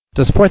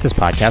To support this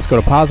podcast,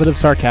 go to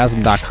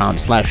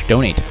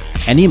positivesarcasm.com/donate.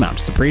 Any amount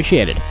is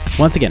appreciated.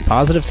 Once again,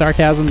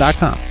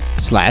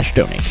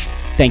 positivesarcasm.com/donate.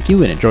 Thank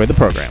you and enjoy the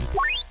program.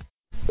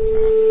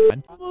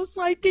 Almost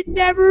like it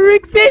never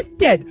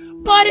existed,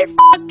 but it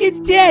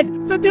fucking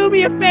did. So do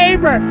me a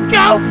favor,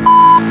 go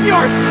f***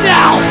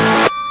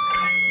 yourself.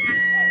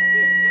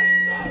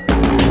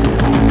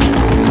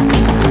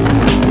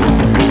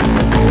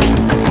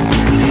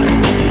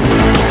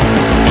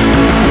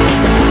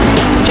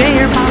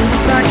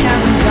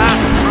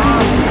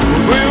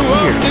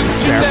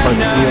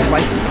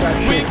 Like, subscribe,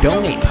 share,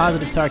 donate.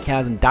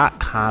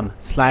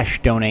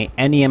 PositiveSarcasm.com/donate.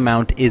 Any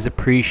amount is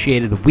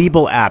appreciated. The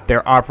Webull app,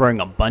 they're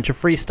offering a bunch of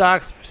free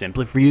stocks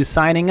simply for you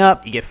signing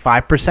up. You get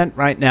 5%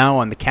 right now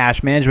on the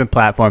cash management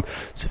platform.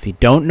 So if you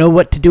don't know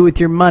what to do with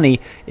your money,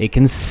 it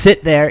can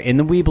sit there in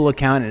the Webull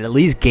account and at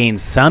least gain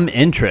some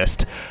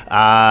interest.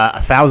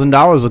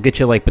 $1,000 will get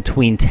you like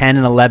between 10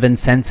 and 11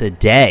 cents a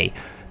day.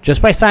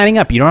 Just by signing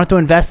up. You don't have to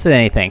invest in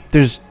anything.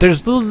 There's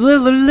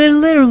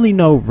literally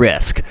no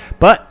risk.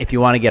 But if you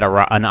want to get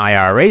an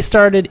IRA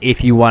started,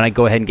 if you want to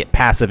go ahead and get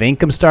passive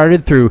income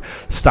started through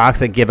stocks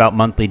that give out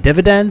monthly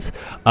dividends,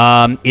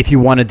 if you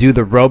want to do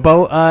the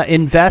robo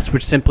invest,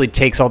 which simply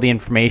takes all the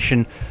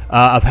information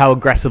of how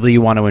aggressively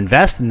you want to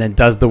invest and then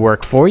does the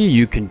work for you,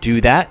 you can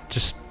do that.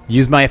 Just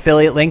use my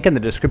affiliate link in the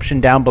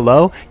description down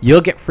below.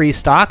 You'll get free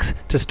stocks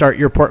to start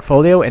your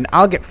portfolio, and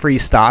I'll get free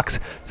stocks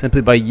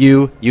simply by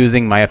you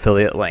using my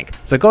affiliate link.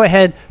 So go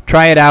ahead,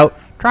 try it out.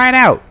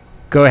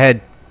 Go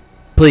ahead,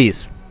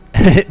 please.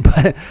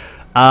 But,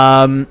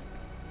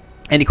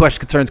 any questions,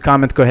 concerns,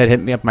 comments, go ahead, hit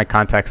me up in my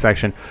contact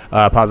section,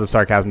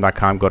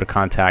 positivesarcasm.com. Go to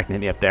contact and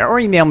hit me up there, or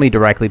email me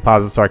directly,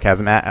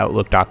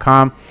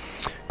 positivesarcasm@outlook.com.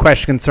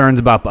 Questions, concerns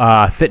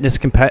about fitness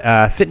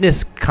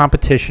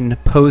competition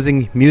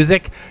posing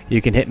music,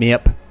 you can hit me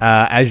up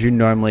as you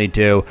normally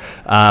do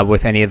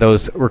with any of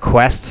those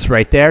requests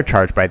right there,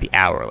 charged by the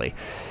hourly.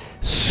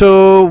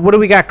 So what do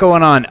we got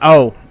going on?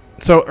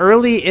 So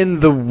early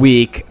in the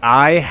week,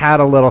 I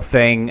had a little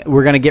thing.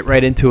 We're going to get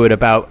right into it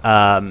about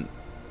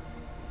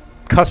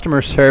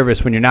customer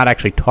service when you're not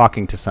actually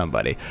talking to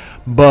somebody.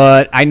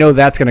 But I know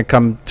that's going to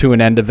come to an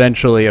end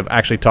eventually of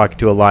actually talking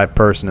to a live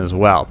person as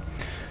well.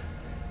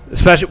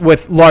 Especially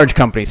with large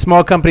companies.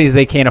 Small companies,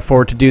 they can't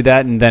afford to do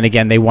that. And then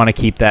again, they want to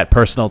keep that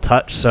personal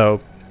touch.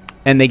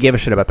 And they give a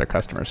shit about their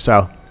customers.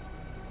 So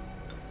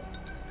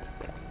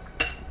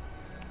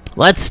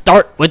let's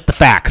start with the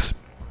facts.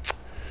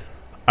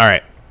 All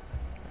right.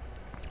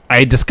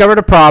 I discovered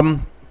a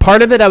problem.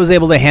 Part of it I was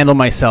able to handle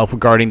myself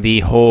regarding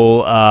the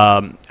whole,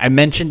 I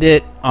mentioned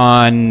it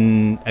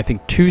on, I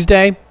think,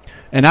 Tuesday.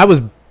 And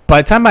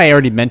by the time I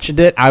already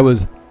mentioned it, I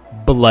was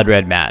blood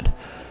red mad.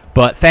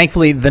 But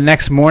thankfully, the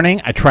next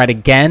morning, I tried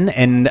again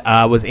and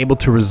was able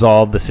to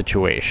resolve the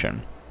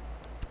situation.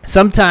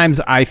 Sometimes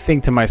I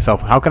think to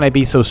myself, how can I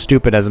be so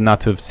stupid as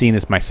not to have seen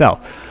this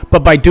myself?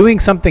 But by doing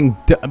something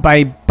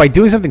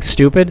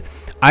stupid,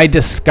 I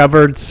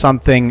discovered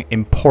something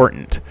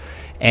important.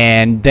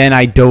 And then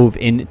I dove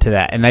into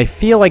that. And I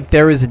feel like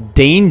there is a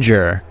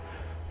danger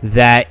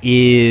that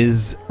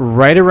is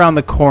right around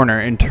the corner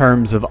in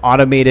terms of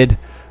automated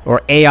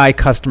or AI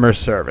customer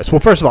service. Well,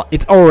 first of all,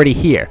 it's already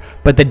here.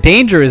 But the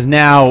danger is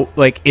now,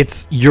 like,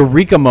 it's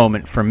eureka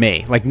moment for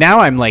me. Like,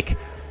 now I'm, like,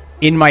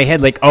 in my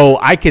head, like, oh,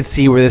 I could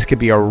see where this could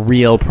be a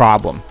real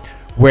problem.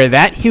 Where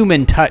that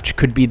human touch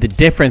could be the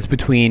difference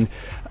between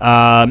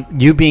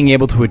you being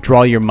able to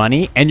withdraw your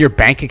money and your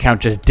bank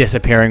account just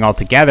disappearing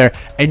altogether,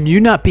 and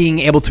you not being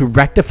able to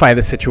rectify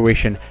the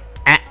situation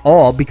at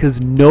all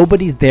because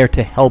nobody's there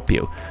to help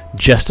you.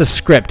 Just a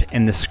script,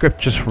 and the script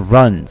just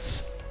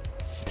runs.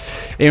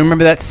 You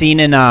remember that scene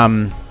in,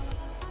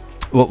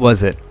 what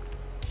was it?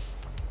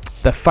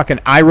 The fucking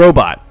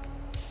iRobot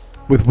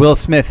with Will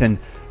Smith and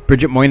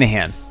Bridget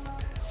Moynihan,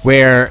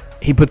 where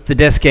he puts the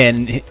disc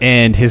in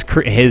and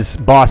his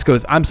boss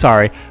goes, "I'm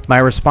sorry, my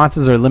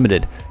responses are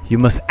limited. You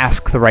must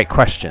ask the right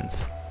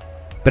questions."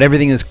 But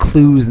everything is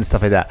clues and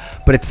stuff like that.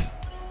 But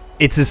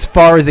it's as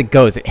far as it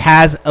goes. It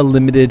has a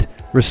limited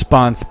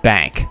response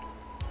bank.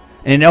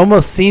 And it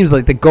almost seems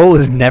like the goal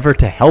is never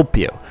to help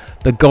you.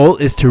 The goal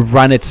is to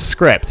run its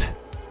script.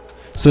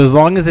 So as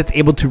long as it's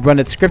able to run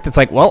its script, it's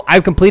like, well,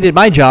 I've completed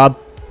my job,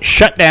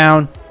 shut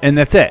down, and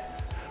that's it.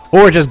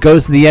 Or it just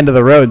goes to the end of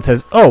the road and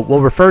says, oh,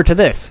 we'll refer to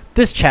this.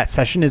 This chat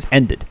session is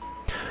ended.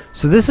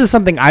 So this is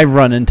something I've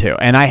run into,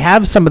 and I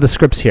have some of the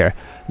scripts here.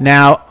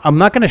 Now, I'm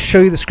not going to show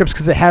you the scripts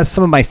because it has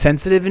some of my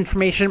sensitive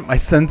information, my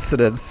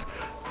sensitives,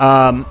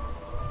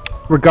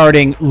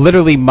 regarding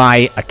literally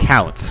my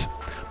accounts.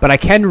 But I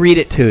can read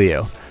it to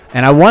you.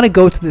 And I want to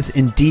go to this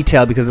in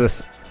detail because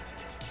this,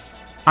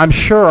 I'm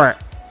sure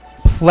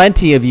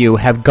plenty of you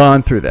have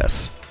gone through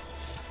this.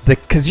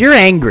 Because you're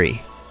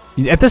angry.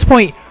 At this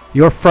point,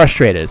 you're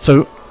frustrated.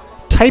 So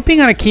typing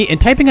on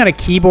a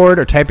keyboard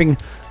or typing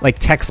like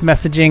text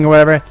messaging or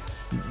whatever,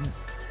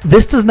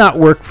 this does not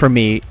work for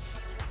me,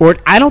 or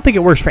I don't think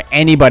it works for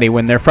anybody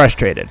when they're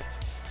frustrated.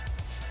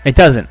 It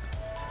doesn't.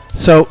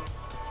 So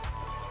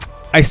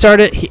I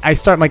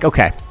start like,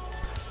 okay,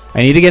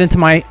 I need to get into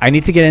my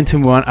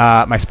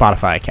my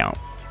Spotify account.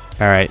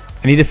 All right.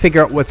 I need to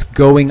figure out what's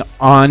going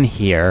on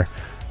here.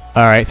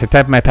 All right. So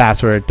type my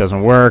password.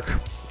 Doesn't work.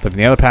 Type in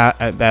the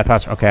other that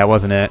password. Okay, that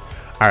wasn't it.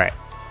 All right.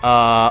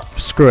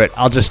 Screw it.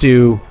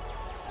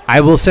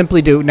 I will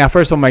simply do. Now,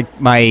 first of all,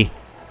 I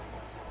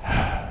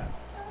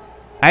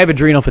have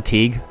adrenal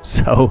fatigue,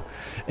 so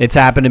it's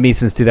happened to me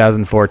since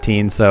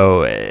 2014.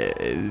 So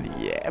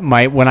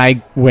when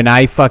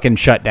I fucking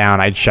shut down,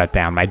 I'd shut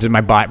down. My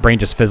brain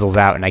just fizzles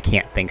out and I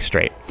can't think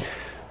straight.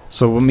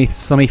 So let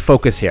me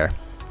focus here.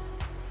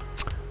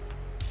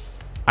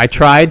 I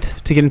tried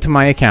to get into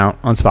my account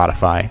on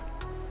Spotify.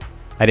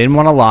 I didn't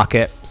want to lock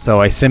it,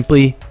 so I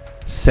simply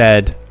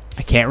said,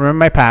 I can't remember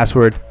my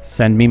password.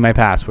 Send me my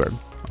password.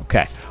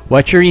 Okay.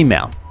 What's your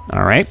email?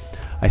 All right.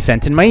 I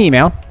sent in my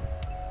email.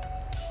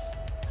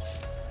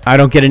 I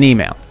don't get an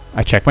email.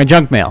 I check my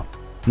junk mail.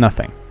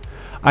 Nothing.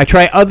 I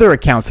try other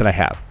accounts that I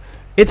have.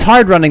 It's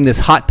hard running this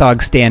hot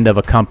dog stand of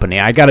a company.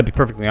 I got to be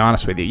perfectly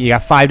honest with you. You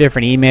got 5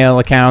 different email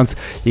accounts.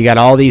 You got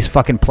all these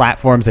fucking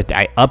platforms that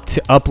I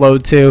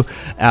upload to.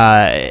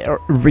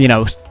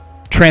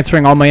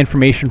 Transferring all my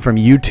information from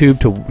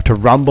YouTube to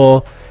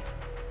Rumble.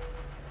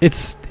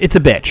 It's a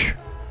bitch.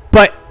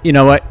 But you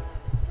know what?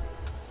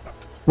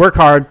 Work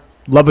hard,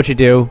 love what you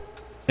do,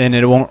 and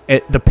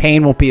the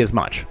pain won't be as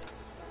much.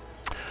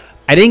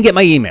 I didn't get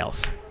my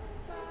emails.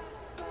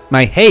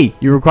 Hey,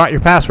 you forgot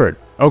your password.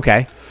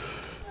 Okay.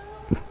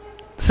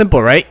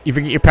 Simple, right? You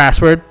forget your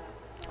password,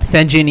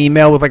 send you an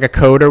email with like a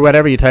code or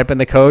whatever. You type in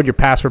the code, your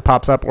password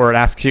pops up, or it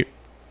asks you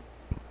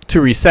to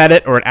reset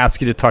it, or it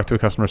asks you to talk to a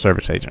customer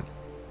service agent.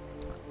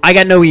 I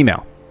got no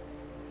email.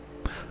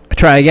 I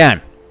try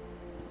again.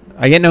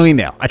 I get no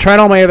email. I tried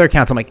all my other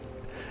accounts. I'm like,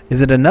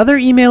 is it another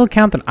email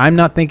account that I'm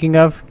not thinking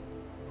of?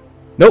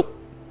 Nope.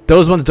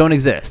 Those ones don't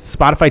exist.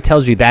 Spotify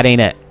tells you that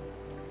ain't it.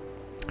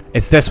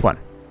 It's this one.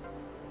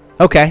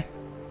 Okay.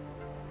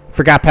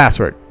 Forgot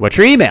password. What's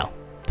your email?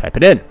 Type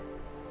it in.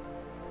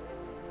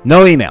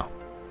 No email.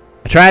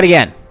 I try it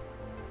again.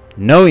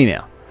 No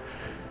email.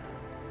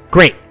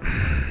 Great.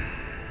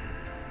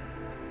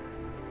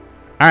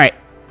 All right.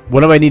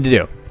 What do I need to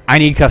do? I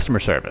need customer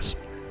service.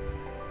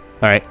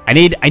 All right. I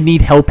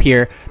need help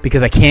here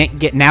because I can't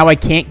get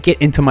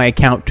into my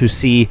account to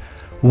see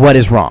what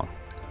is wrong.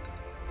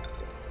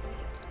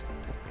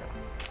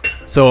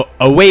 So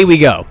away we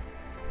go.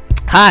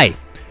 Hi.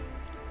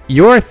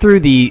 You're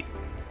through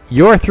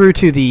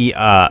to the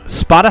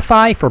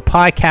Spotify for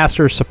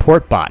Podcasters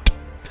support bot.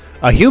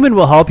 A human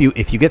will help you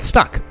if you get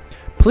stuck.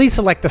 Please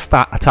select a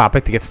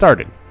topic to get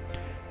started.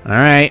 All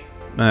right.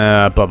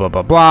 Blah, blah,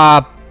 blah,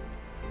 blah.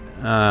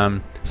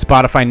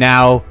 Spotify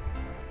now.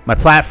 My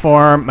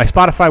platform. My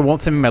Spotify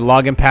won't send me my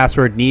login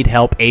password. Need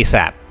help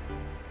ASAP.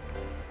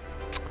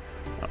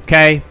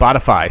 Okay.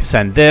 Spotify.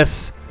 Send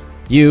this.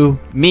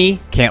 Me,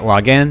 can't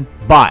log in.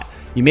 Bot.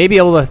 You may be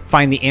able to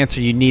find the answer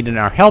you need in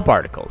our help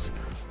articles.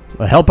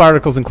 The help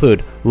articles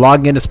include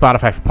logging into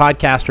Spotify for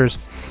Podcasters,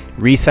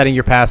 resetting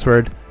your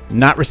password,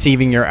 not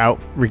receiving your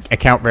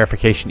account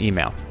verification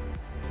email.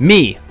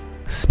 Me,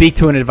 speak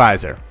to an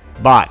advisor.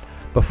 Bot,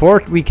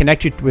 before we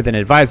connect you with an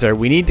advisor,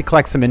 we need to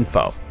collect some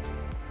info.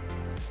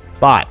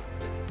 Bot,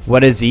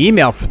 what is the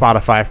email for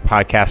Spotify for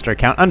Podcaster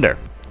account under?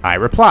 I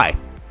reply.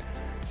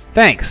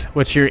 Thanks.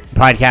 What's your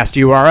podcast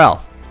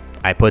URL?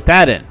 I put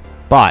that in.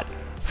 Bot,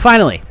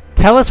 finally,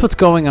 tell us what's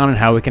going on and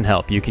how we can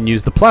help. You can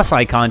use the plus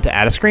icon to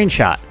add a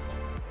screenshot.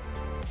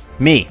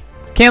 Me,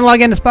 can't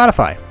log into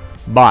Spotify.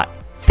 Bot,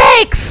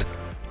 thanks!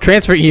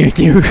 Transfer you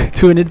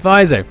to an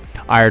advisor.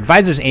 Our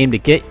advisors aim to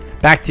get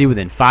back to you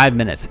within 5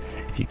 minutes.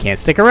 If you can't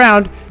stick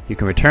around, you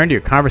can return to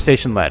your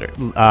conversation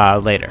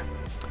later.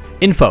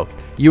 Info.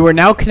 You are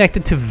now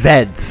connected to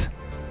VEDS.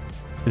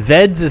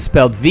 VEDS is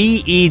spelled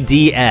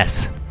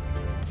VEDS.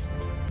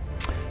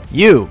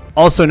 You,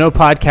 also no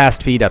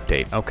podcast feed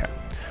update. Okay.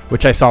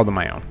 Which I solved on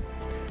my own.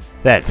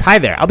 VEDS. Hi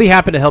there. I'll be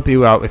happy to help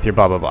you out with your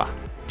blah, blah, blah.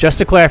 Just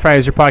to clarify,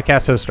 is your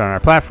podcast hosted on our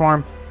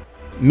platform?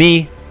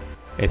 Me,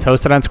 it's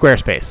hosted on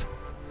Squarespace.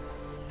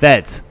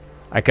 VEDS.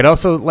 I could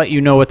also let you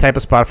know what type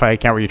of Spotify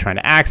account were you trying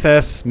to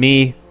access.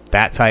 Me,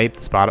 that type,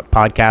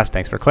 podcast.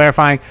 Thanks for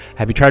clarifying.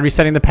 Have you tried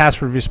resetting the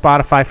password of your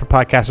Spotify for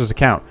Podcasters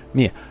account?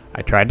 Me,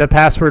 I tried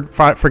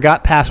the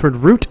forgot password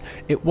root.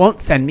 It won't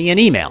send me an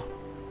email.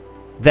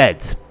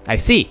 VEDS. I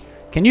see.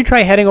 Can you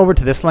try heading over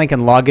to this link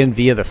and log in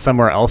via the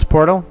Somewhere Else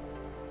portal?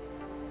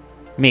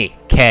 Me,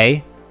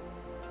 K.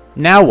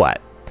 Now what?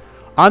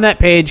 On that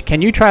page,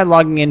 can you try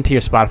logging into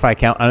your Spotify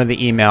account under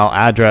the email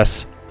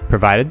address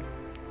provided?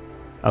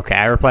 Okay,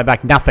 I reply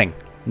back, nothing.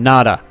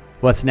 Nada.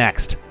 What's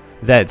next?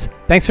 VEDS.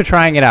 Thanks for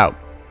trying it out.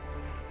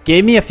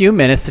 Gave me a few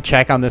minutes to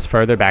check on this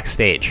further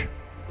backstage.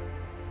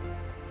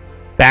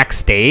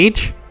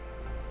 Backstage?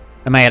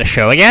 Am I at a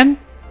show again?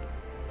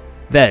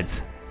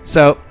 VEDS.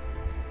 So,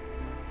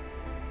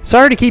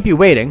 sorry to keep you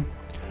waiting.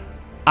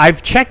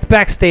 I've checked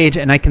backstage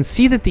and I can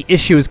see that the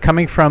issue is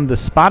coming from the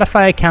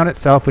Spotify account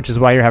itself, which is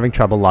why you're having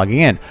trouble logging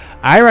in.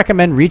 I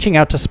recommend reaching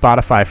out to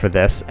Spotify for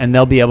this and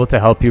they'll be able to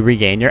help you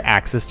regain your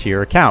access to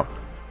your account.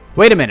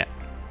 Wait a minute.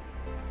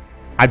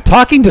 I'm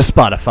talking to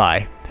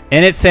Spotify,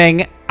 and it's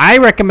saying, I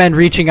recommend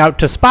reaching out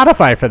to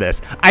Spotify for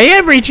this. I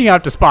am reaching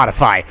out to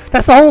Spotify.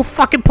 That's the whole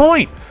fucking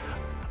point.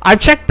 I've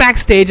checked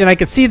backstage, and I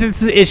can see that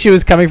this issue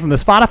is coming from the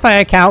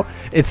Spotify account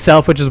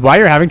itself, which is why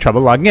you're having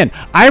trouble logging in.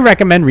 I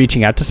recommend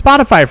reaching out to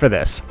Spotify for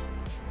this.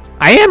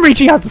 I am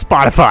reaching out to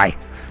Spotify.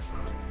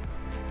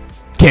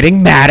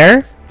 Getting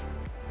madder?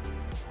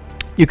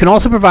 You can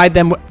also provide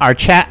them our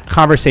chat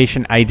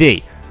conversation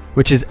ID,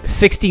 which is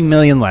 60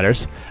 million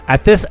letters,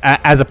 at this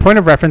as a point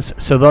of reference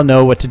so they'll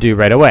know what to do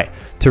right away.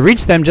 To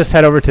reach them, just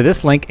head over to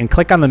this link and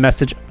click on the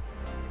message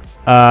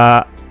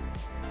at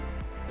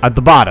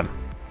the bottom.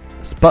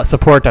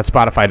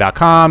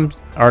 Support.spotify.com,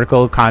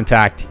 article,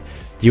 contact,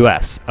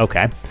 US.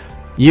 Okay.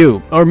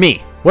 You, or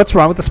me, what's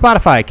wrong with the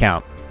Spotify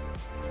account?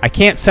 I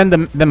can't send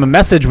them a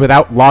message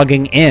without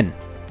logging in.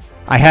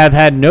 I have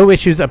had no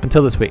issues up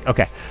until this week.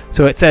 Okay.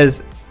 So it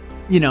says,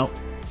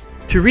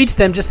 to reach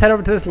them, just head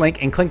over to this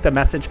link and click the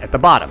message at the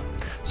bottom.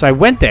 So I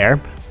went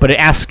there, but it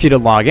asks you to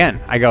log in.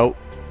 I go,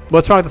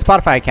 what's wrong with the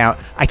Spotify account?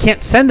 I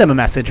can't send them a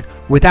message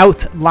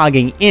without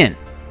logging in.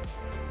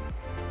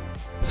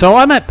 So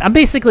I'm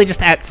basically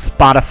just at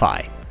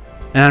Spotify,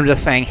 and I'm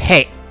just saying,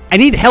 hey, I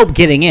need help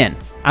getting in.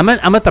 I'm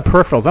at the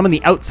peripherals. I'm on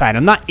the outside.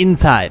 I'm not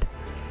inside.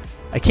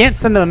 I can't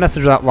send them a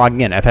message without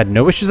logging in. I've had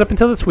no issues up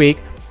until this week.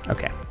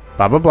 Okay,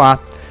 blah, blah, blah.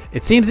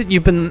 It seems that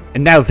you've been,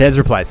 and now Veds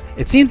replies,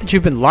 it seems that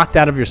you've been locked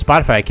out of your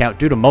Spotify account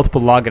due to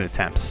multiple login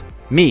attempts.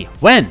 Me,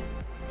 when?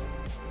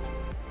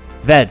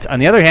 Veds, on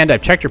the other hand,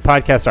 I've checked your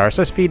podcast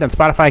RSS feed on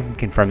Spotify and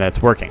confirm that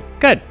it's working.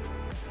 Good.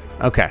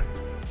 Okay.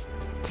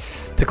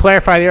 To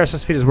clarify, the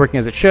RSS feed is working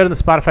as it should on the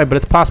Spotify, but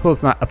it's possible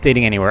it's not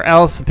updating anywhere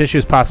else. The issue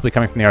is possibly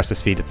coming from the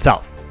RSS feed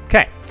itself.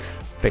 Okay,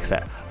 fix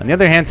that. On the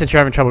other hand, since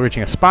you're having trouble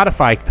reaching a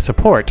Spotify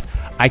support,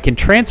 I can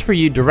transfer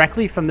you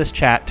directly from this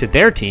chat to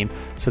their team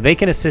so they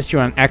can assist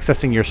you on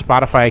accessing your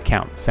Spotify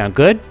account. Sound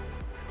good?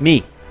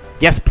 Me.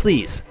 Yes,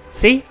 please.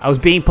 See, I was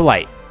being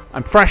polite.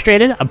 I'm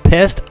frustrated, I'm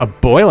pissed, I'm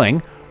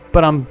boiling,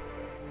 but I'm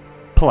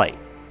polite.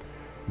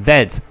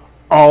 Veds.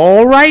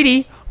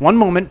 Alrighty. One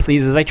moment,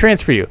 please, as I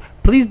transfer you.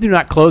 Please do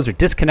not close or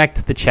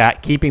disconnect the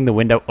chat, keeping the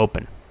window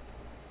open.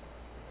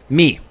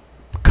 Me.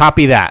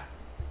 Copy that.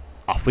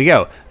 Off we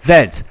go.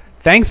 Veds.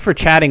 Thanks for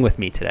chatting with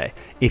me today.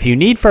 If you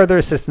need further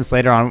assistance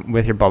later on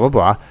with your blah, blah,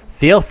 blah,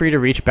 feel free to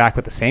reach back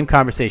with the same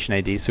conversation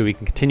ID so we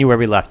can continue where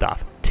we left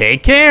off.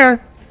 Take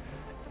care.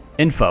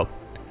 Info.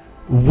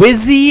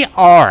 Wizzy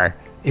R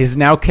is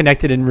now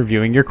connected and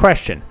reviewing your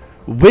question.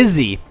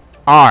 Wizzy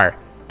R.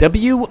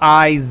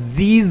 W-I-Z-Z-I-R.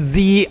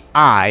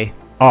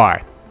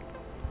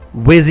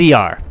 Wizzy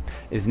R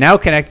is now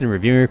connected and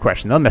reviewing your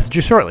question. They'll message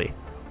you shortly.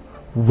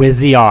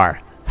 Wizzy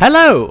R.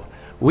 Hello.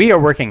 We are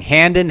working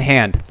hand in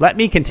hand. Let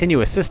me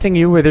continue assisting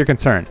you with your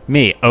concern.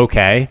 Me.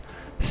 Okay.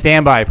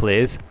 Stand by,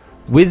 please.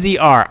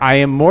 Wizzy R. I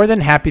am more than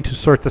happy to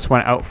sort this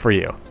one out for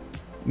you.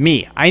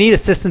 Me. I need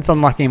assistance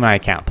unlocking my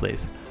account,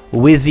 please.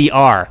 Wizzy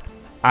R.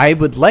 I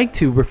would like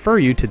to refer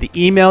you to the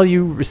email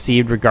you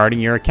received regarding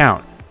your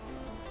account.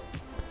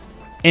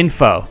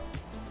 Info.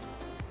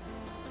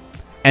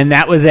 And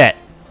that was it.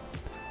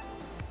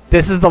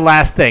 This is the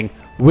last thing.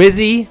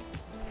 Wizzy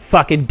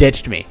fucking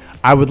ditched me.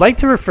 I would like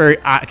to refer...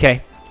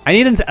 okay. I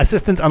need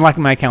assistance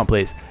unlocking my account,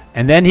 please.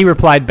 And then he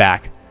replied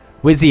back.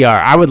 Wizzy R.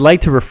 I would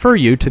like to refer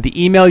you to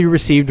the email you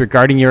received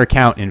regarding your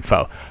account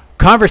info.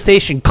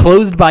 Conversation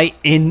closed by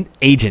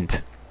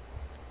agent.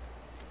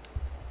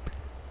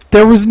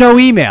 There was no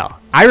email.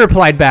 I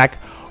replied back,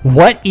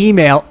 what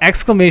email?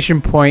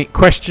 Exclamation point,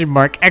 question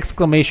mark,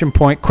 exclamation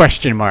point,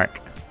 question mark.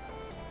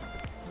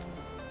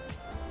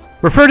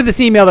 Refer to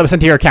this email that was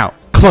sent to your account.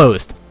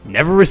 Closed.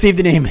 Never received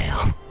an email.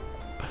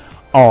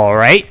 All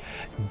right.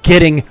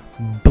 Getting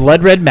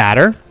blood red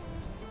matter.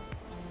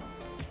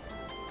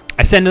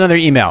 I send another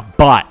email.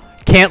 Bot.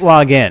 Can't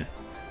log in.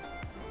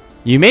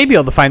 You may be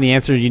able to find the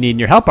answer you need in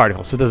your help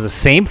article. So it does the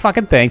same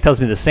fucking thing. Tells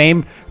me the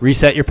same.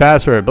 Reset your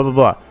password. Blah, blah,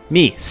 blah.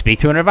 Me. Speak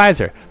to an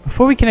advisor.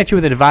 Before we connect you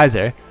with an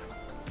advisor,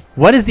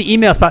 what is the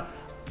email spot?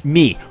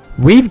 Me.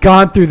 We've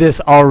gone through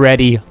this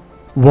already.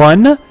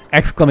 One.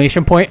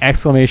 Exclamation point,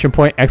 exclamation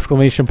point,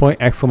 exclamation point,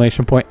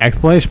 exclamation point,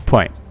 exclamation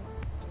point.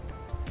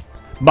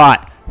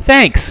 Bot.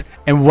 Thanks.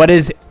 And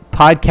what's your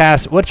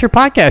podcast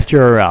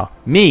URL?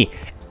 Me.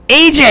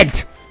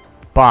 Agent.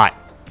 Bot.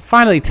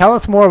 Finally, tell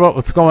us more about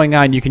what's going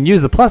on. You can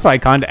use the plus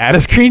icon to add a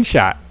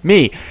screenshot.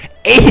 Me.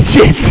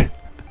 Agent.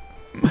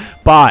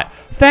 Bot.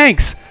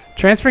 Thanks.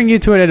 Transferring you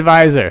to an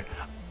advisor.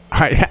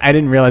 I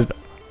didn't realize, but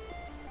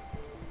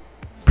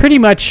pretty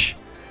much,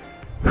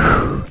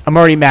 I'm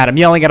already mad. I'm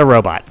yelling at a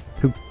robot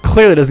who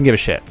clearly doesn't give a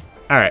shit.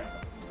 All right.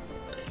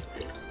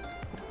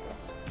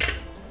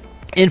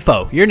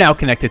 Info. You're now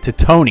connected to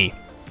Tony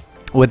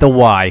with a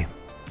Y.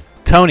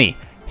 Tony.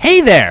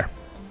 Hey there.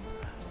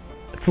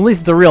 At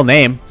least it's a real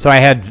name. So I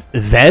had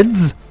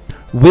Veds,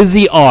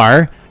 Wizzy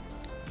R,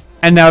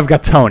 and now I've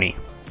got Tony.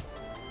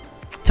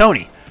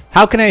 Tony.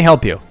 How can I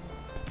help you?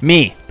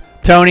 Me.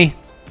 Tony.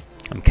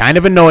 I'm kind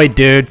of annoyed,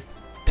 dude.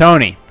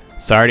 Tony.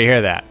 Sorry to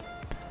hear that.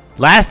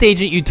 Last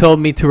agent you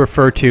told me to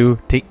refer to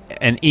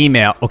an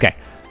email. Okay.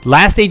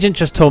 Last agent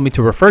just told me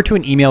to refer to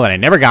an email that I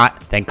never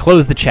got, then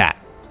close the chat.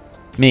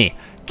 Me.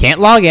 Can't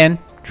log in.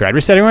 Tried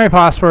resetting my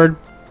password.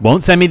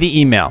 Won't send me the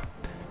email.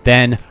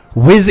 Then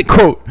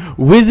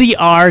Wizzy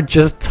R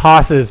just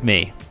tosses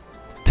me.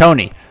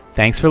 Tony.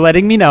 Thanks for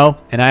letting me know,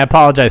 and I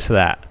apologize for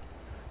that.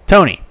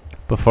 Tony.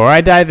 Before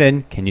I dive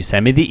in, can you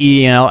send me the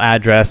email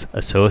address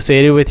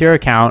associated with your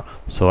account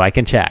so I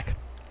can check?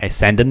 I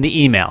send him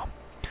the email.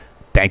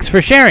 Thanks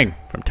for sharing,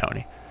 from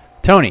Tony.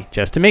 Tony,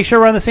 just to make sure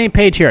we're on the same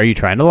page here, are you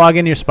trying to log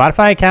into your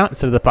Spotify account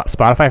instead of the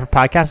Spotify for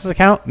Podcasters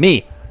account?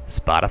 Me,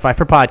 Spotify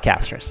for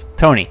Podcasters.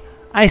 Tony,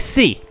 I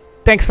see.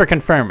 Thanks for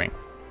confirming.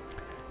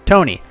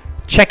 Tony,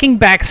 checking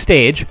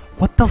backstage.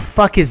 What the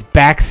fuck is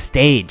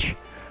backstage?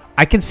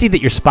 I can see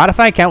that your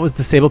Spotify account was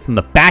disabled from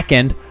the back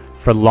end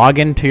for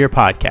login to your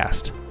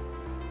podcast.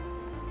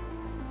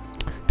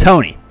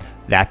 Tony,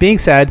 that being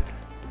said,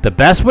 the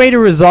best way to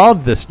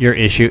resolve your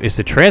issue is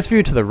to transfer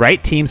you to the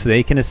right team so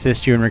they can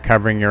assist you in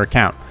recovering your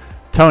account.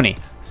 Tony,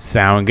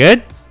 sound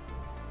good?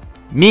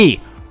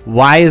 Me,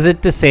 why is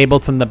it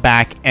disabled from the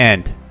back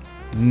end?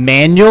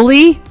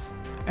 Manually?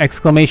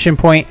 Exclamation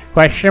point,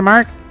 question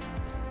mark.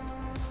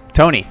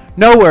 Tony,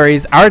 no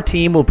worries. Our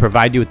team will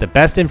provide you with the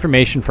best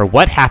information for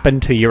what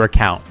happened to your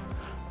account.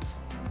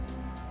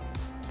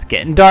 It's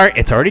getting dark.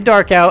 It's already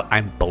dark out.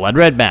 I'm blood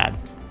red mad.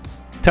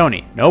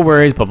 Tony, no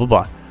worries, blah, blah,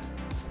 blah.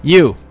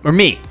 You, or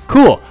me,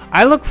 cool.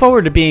 I look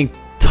forward to being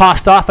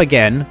tossed off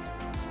again.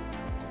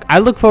 I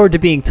look forward to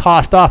being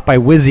tossed off by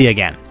Wizzy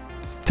again.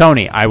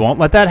 Tony, I won't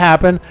let that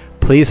happen.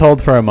 Please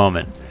hold for a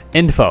moment.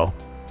 Info.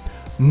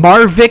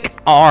 Marvic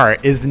R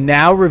is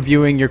now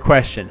reviewing your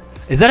question.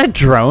 Is that a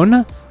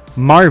drone?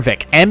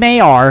 Marvic,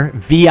 M-A-R-V-I-C-R,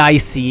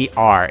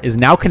 is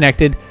now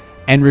connected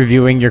and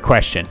reviewing your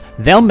question.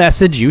 They'll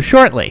message you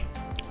shortly.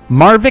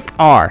 Marvic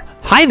R.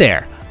 Hi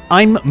there.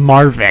 I'm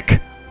Marvic,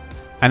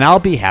 and I'll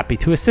be happy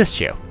to assist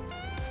you.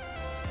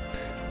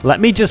 Let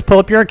me just pull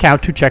up your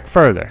account to check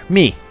further.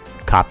 Me.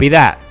 Copy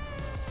that.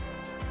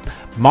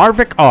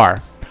 Marvic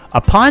R.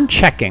 Upon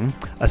checking,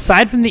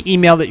 aside from the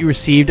email that you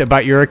received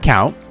about your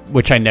account,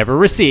 which I never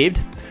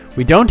received,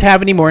 we don't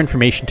have any more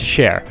information to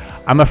share.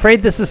 I'm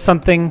afraid this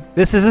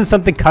isn't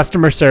something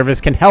customer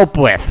service can help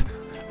with.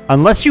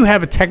 Unless you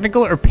have a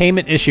technical or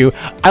payment issue,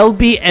 I'll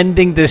be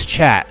ending this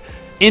chat.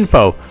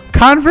 Info.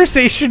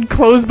 Conversation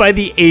closed by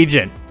the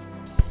agent.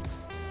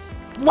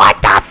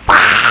 What the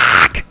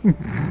fuck?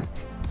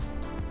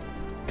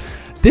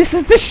 This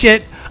is the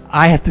shit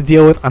I have to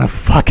deal with on a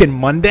fucking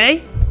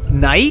Monday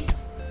night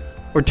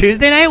or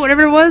Tuesday night,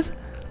 whatever it was.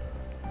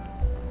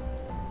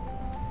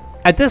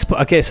 At this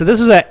point, okay, so this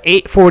was at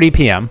 8:40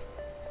 p.m.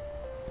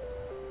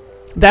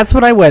 That's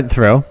what I went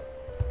through.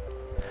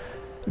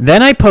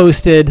 Then I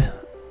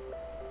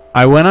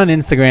went on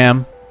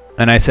Instagram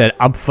and I said,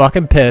 I'm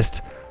fucking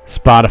pissed.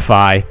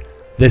 Spotify,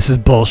 this is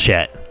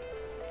bullshit.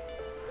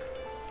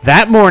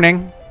 That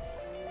morning,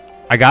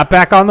 I got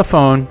back on the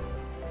phone.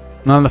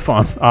 Not on the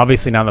phone.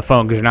 Obviously not on the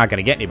phone because you're not going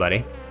to get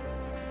anybody.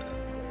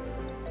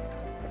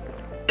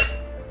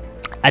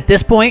 At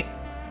this point,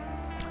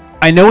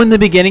 I know in the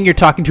beginning you're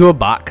talking to a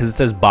bot because it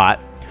says bot.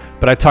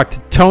 But I talked to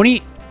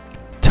Tony,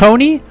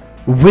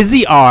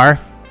 Wizzy R,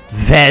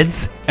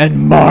 Veds,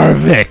 and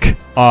Marvic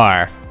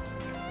R.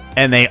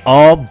 And they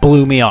all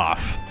blew me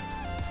off.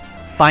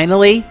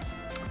 Finally,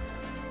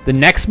 the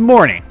next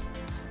morning,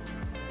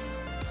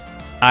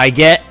 I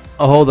get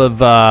a hold of,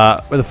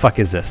 where the fuck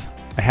is this?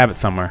 I have it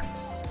somewhere.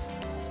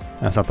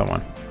 That's not the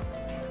one.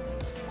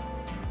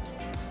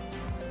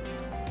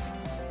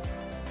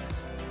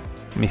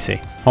 Let me see.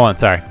 Hold on,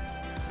 sorry.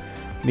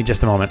 Give me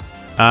just a moment.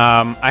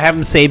 I have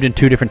them saved in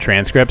 2 different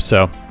transcripts,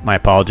 so my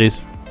apologies.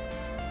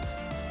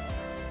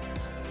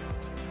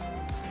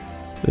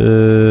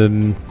 Where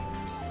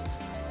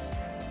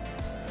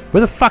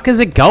the fuck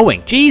is it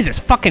going? Jesus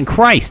fucking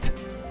Christ.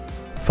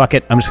 Fuck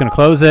it. I'm just going to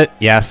close it.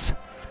 Yes.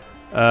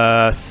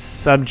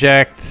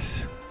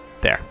 Subject.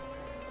 There.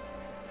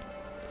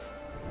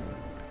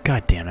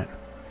 God damn it.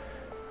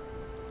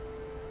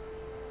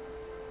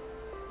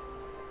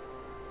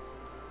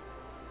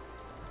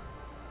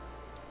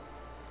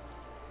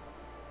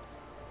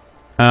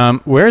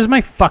 Where's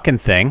my fucking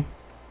thing?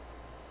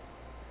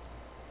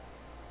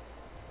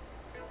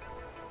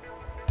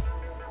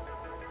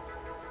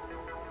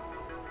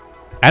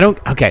 I don't...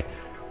 Okay.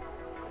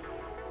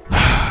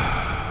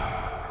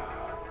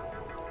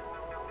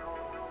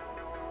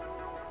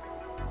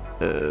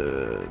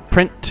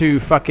 Print to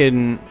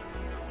fucking...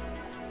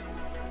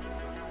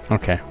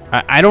 Okay.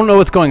 I don't know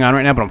what's going on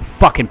right now, but I'm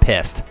fucking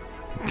pissed.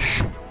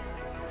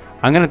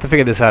 I'm going to have to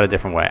figure this out a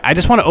different way. I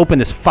just want to open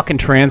this fucking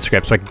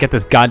transcript so I can get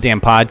this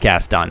goddamn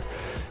podcast done.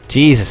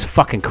 Jesus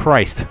fucking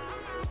Christ.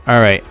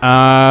 Alright.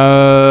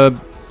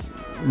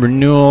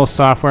 Renewal,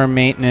 software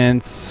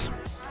maintenance.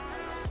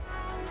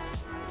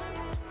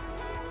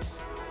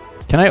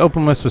 Can I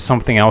open this with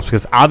something else?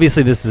 Because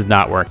obviously this is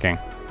not working.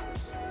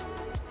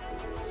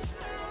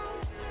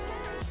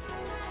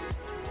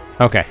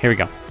 Okay, here we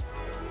go.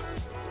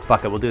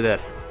 Fuck it, we'll do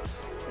this.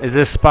 Is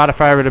this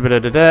Spotify?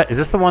 Is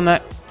this the one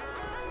that...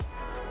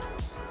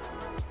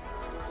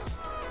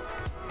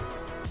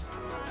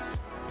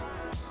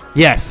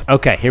 Yes.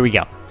 Okay, here we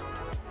go.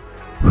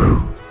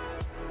 Whew.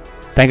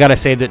 Thank God I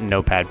saved it in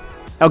Notepad.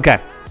 Okay.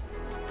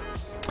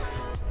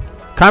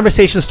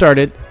 Conversation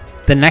started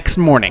the next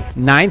morning,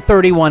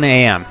 9:31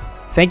 a.m.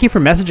 Thank you for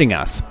messaging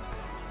us.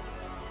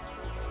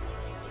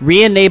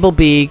 Re-enable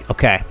B.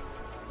 Okay.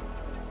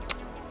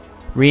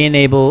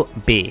 Re-enable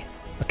B.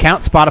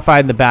 Account Spotify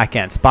in the back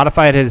end.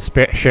 Spotify has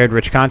shared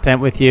rich content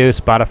with you.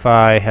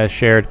 Spotify has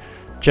shared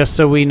just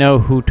so we know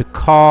who to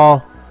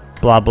call.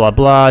 Blah, blah,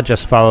 blah.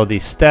 Just follow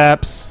these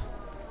steps.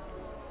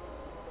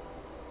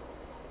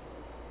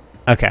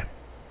 Okay.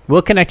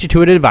 We'll connect you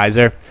to an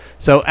advisor.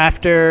 So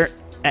at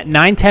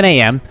 9:10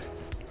 a.m.,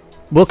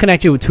 we'll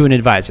connect you to an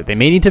advisor. They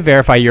may need to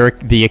verify you're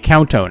the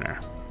account owner.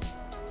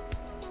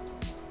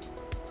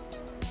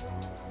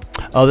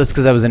 Oh, this is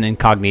because I was in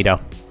incognito.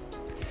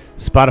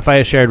 Spotify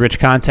has shared rich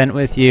content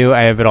with you.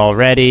 I have it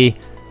already.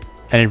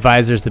 An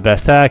advisor is the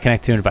best.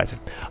 Connect to an advisor.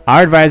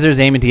 Our advisor is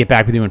aiming to get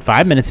back with you in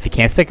 5 minutes. If you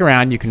can't stick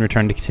around, you can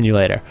return to continue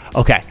later.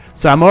 Okay,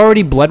 so I'm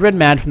already blood red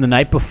mad from the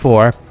night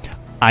before.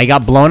 I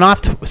got blown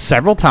off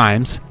several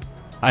times,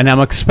 and I'm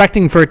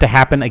expecting for it to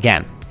happen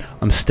again.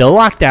 I'm still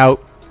locked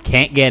out.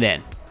 Can't get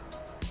in.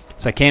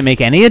 So I can't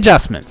make any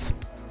adjustments.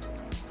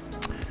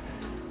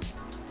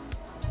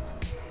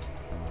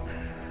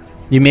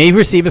 You may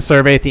receive a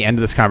survey at the end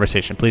of this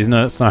conversation. Please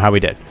let us know how we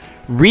did.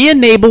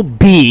 Re-enable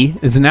B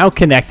is now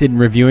connected and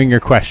reviewing your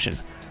question.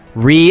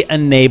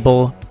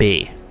 Re-enable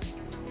B.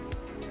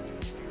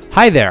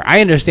 Hi there.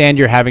 I understand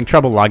you're having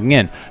trouble logging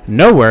in.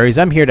 No worries.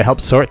 I'm here to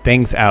help sort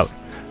things out.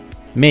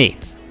 Me.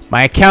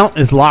 My account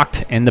is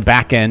locked in the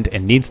back end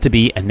and needs to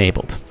be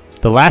enabled.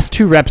 The last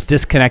 2 reps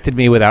disconnected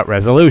me without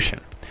resolution.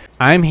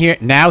 I'm here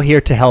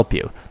to help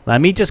you. Let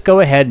me just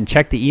go ahead and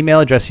check the email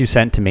address you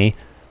sent me,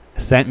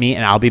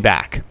 and I'll be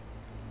back.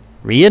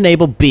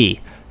 Re-enable B.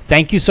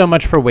 Thank you so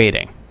much for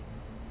waiting.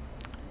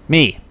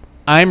 Me.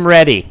 I'm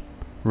ready.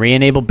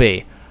 Re-enable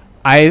B.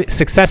 I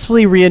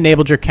successfully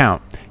re-enabled your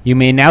account. You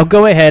may now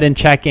go ahead and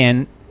check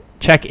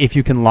if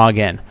you can log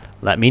in.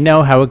 Let me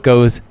know how it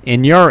goes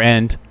in your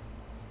end,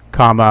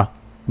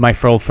 my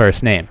full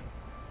first name.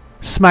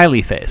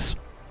 Smiley face.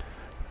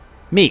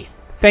 Me.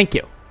 Thank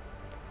you.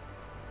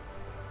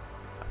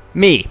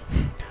 Me.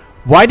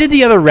 Why did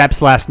the other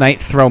reps last night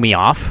throw me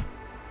off?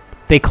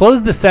 They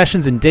closed the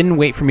sessions and didn't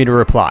wait for me to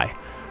reply.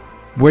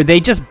 Were they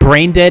just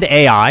brain dead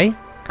AI?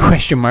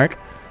 Question mark.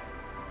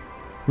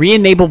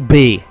 Re-enable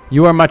B.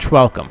 You are much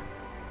welcome.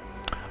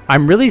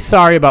 I'm really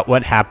sorry about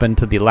what happened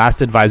to the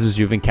last advisors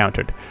you've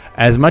encountered.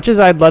 As much as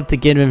I'd love to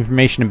give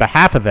information on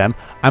behalf of them,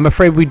 I'm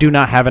afraid we do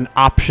not have an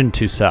option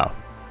to so.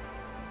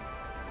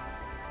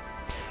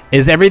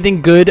 Is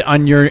everything good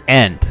on your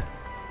end?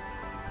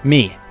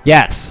 Me.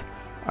 Yes.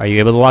 Are you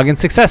able to log in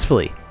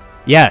successfully?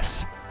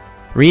 Yes.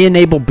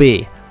 Re-enable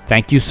B.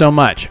 Thank you so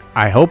much.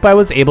 I hope I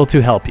was able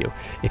to help you.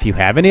 If you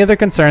have any other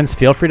concerns,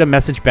 feel free to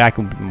message back.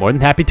 I'm more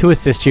than happy to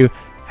assist you.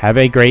 Have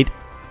a great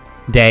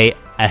day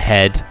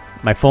ahead.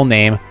 My full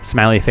name,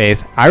 smiley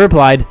face. I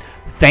replied,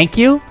 thank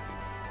you,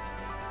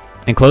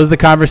 and closed the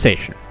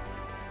conversation.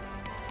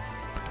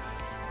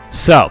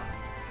 So,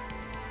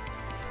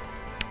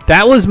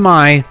 that was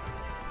my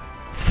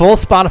full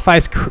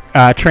Spotify's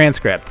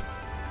transcript.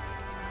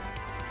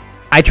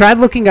 I tried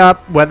looking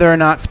up whether or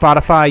not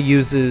Spotify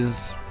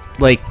uses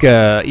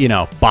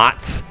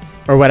bots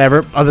or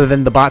whatever other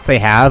than the bots they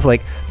have.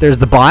 Like, there's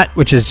the bot,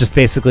 which is just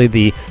basically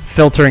the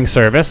filtering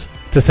service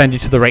to send you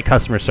to the right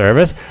customer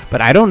service.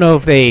 But I don't know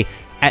if they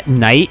at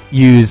night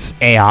use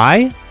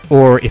AI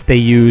or if they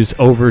use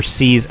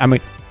overseas. I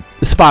mean,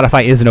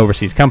 Spotify is an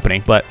overseas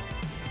company, but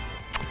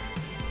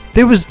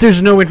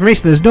there's no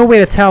information. There's no way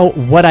to tell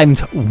what I'm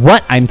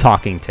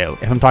talking to.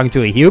 If I'm talking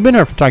to a human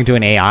or if I'm talking to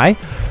an AI.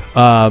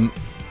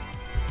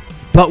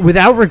 But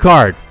without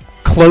regard,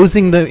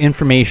 closing the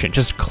information,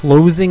 just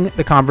closing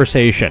the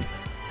conversation.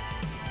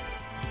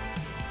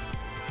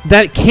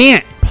 That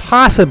can't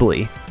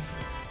possibly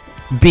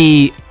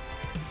be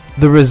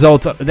the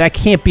result of, that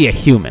can't be a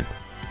human.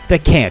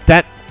 That can't.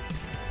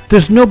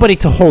 There's nobody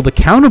to hold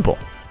accountable.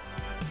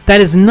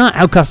 That is not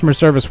how customer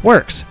service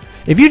works.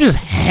 If you just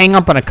hang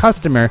up on a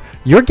customer,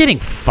 you're getting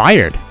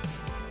fired.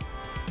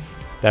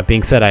 That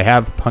being said, I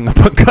have hung up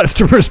on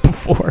customers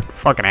before.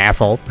 Fucking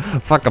assholes.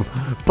 Fuck them.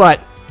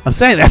 But I'm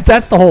saying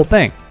that's the whole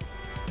thing.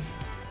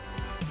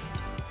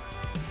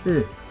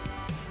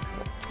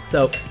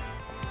 So,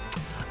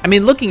 I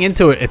mean, looking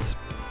into it,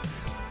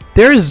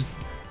 this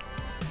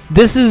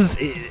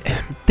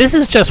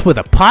is just with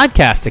a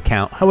podcast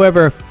account.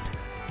 However,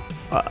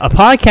 a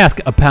podcast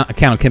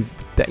account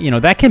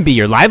that can be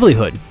your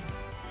livelihood.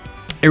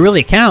 It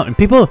really can. And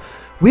people,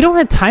 we don't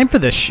have time for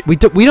this. We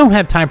don't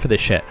have time for this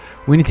shit.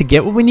 We need to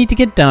get what we need to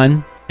get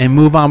done and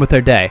move on with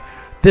our day.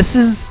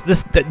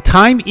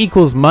 Time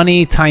equals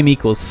money. Time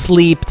equals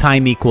sleep.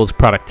 Time equals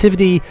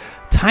productivity.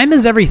 Time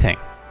is everything.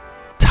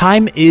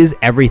 Time is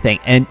everything,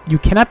 and you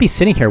cannot be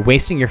sitting here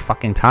wasting your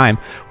fucking time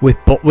with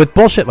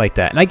bullshit like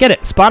that. And I get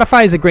it.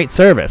 Spotify is a great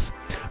service,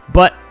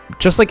 but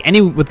just like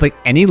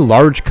any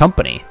large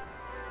company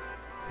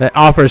that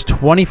offers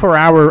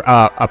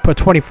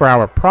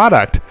 24-hour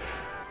product,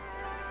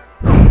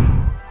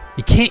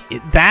 You can't.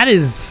 That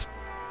is,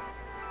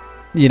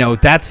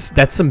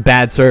 that's some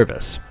bad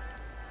service.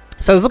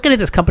 So I was looking at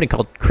this company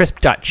called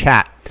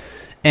Crisp.chat,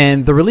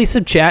 and the release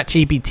of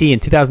ChatGPT in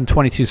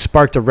 2022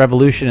 sparked a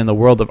revolution in the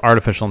world of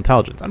artificial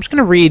intelligence. I'm just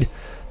going to read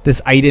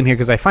this item here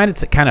because I find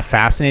it kind of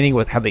fascinating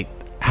with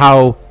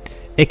how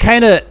it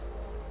kind of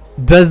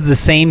does the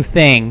same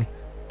thing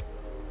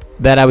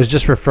that I was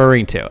just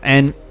referring to.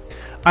 And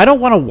I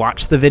don't want to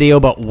watch the video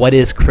about what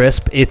is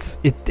Crisp.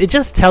 It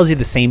just tells you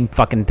the same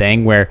fucking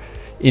thing where,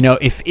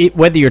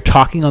 whether you're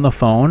talking on the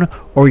phone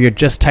or you're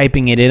just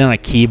typing it in on a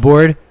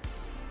keyboard,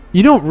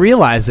 you don't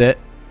realize it,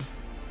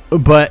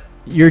 but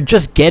you're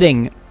just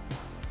getting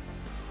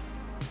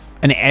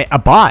a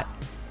bot.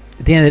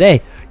 At the end of the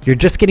day, you're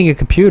just getting a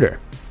computer,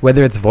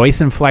 whether it's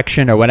voice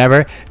inflection or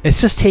whatever.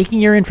 It's just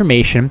taking your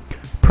information,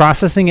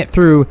 processing it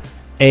through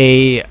at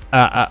the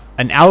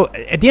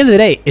end of the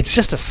day, it's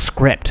just a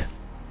script.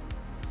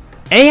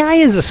 AI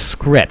is a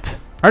script.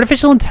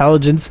 Artificial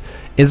intelligence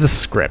is a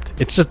script.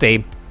 It's just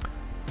a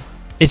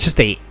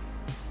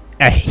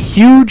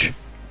huge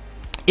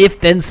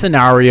if-then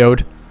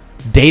scenarioed,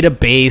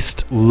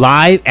 data-based,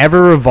 live,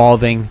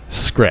 ever-evolving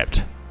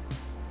script.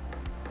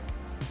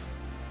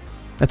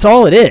 That's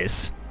all it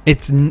is.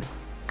 It's, at the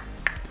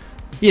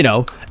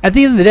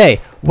end of the day,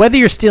 whether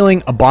you're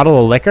stealing a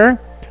bottle of liquor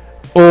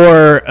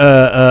or,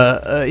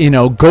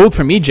 gold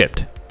from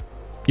Egypt,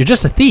 you're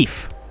just a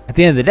thief at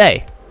the end of the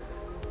day.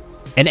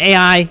 And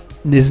AI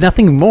is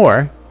nothing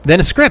more than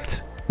a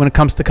script when it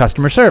comes to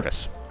customer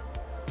service.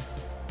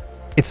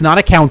 It's not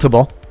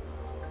accountable.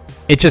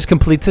 It just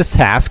completes its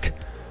task,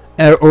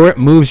 or it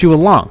moves you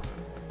along.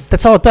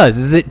 That's all it does,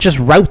 is it just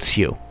routes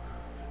you.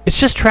 It's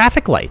just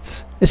traffic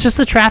lights. It's just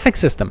the traffic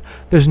system.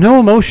 There's no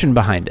emotion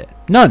behind it.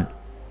 None.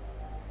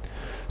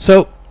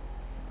 So,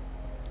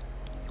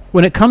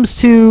 when it comes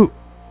to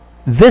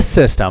this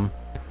system,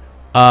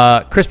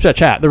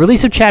 Crisp.chat, the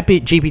release of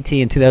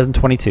ChatGPT in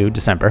 2022,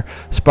 December,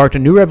 sparked a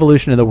new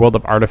revolution in the world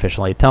of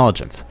artificial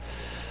intelligence.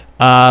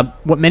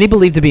 What many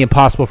believed to be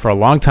impossible for a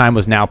long time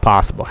was now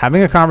possible.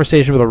 Having a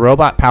conversation with a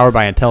robot powered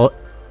by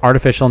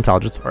artificial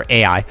intelligence, or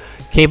AI,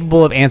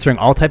 capable of answering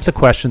all types of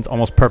questions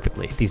almost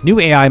perfectly. These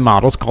new AI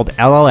models, called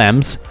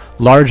LLMs,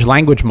 large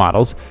language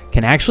models,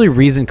 can actually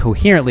reason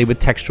coherently with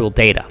textual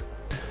data,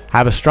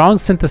 have a strong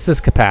synthesis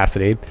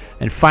capacity,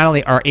 and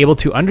finally are able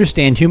to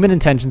understand human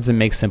intentions and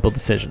make simple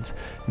decisions.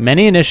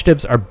 Many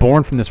initiatives are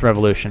born from this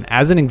revolution.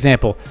 As an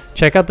example,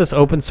 check out this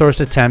open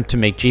source attempt to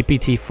make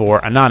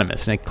GPT-4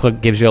 anonymous, and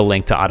it gives you a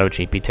link to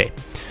AutoGPT.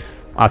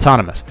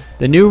 Autonomous.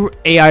 The new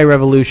AI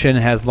revolution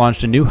has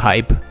launched a new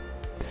hype,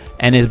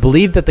 and is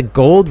believed that the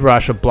gold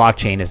rush of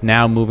blockchain is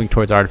now moving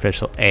towards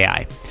artificial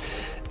AI.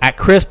 At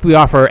Crisp, we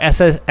offer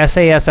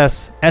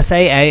SaaS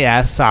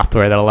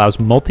software that allows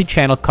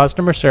multi-channel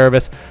customer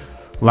service,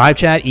 live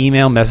chat,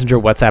 email, messenger,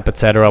 WhatsApp,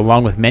 etc.,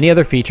 along with many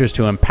other features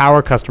to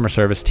empower customer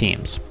service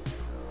teams.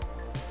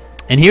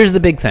 And here's the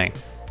big thing.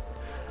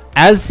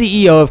 As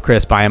CEO of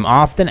Crisp, I am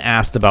often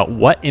asked about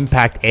what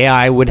impact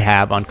AI would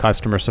have on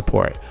customer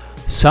support.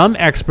 Some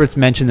experts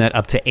mention that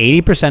up to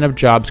 80% of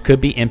jobs could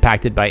be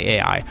impacted by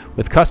AI,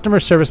 with customer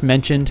service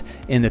mentioned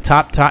in the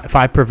top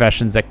 5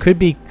 professions that could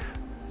be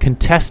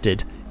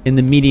contested in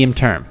the medium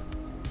term.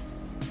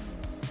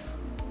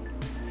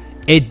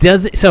 It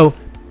says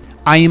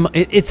I am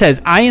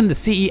the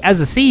CEO. As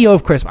the CEO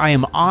of Crisp, I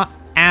am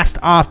asked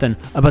often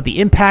about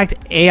the impact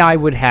AI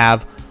would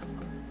have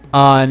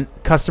on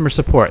customer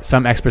support.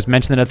 Some experts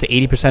mention that up to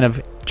 80%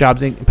 of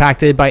jobs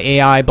impacted by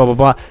AI. Blah blah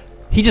blah.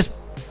 He just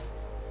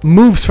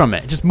moves from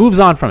it. Just moves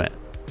on from it.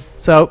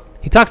 So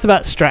he talks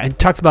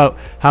about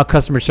how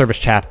customer service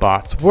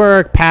chatbots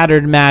work,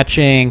 pattern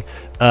matching,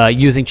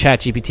 using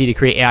ChatGPT to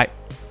create AI.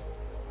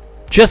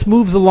 Just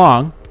moves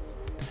along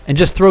and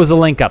just throws a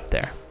link up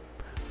there.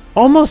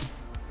 Almost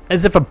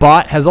as if a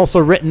bot has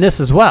also written this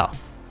as well.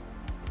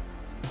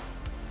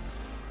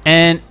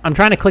 And I'm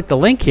trying to click the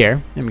link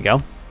here. There we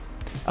go.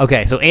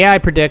 Okay, so AI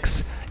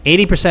predicts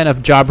 80%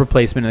 of job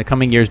replacement in the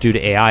coming years due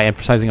to AI,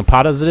 emphasizing a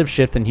positive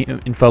shift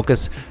in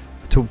focus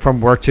from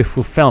work to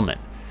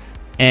fulfillment.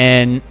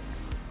 And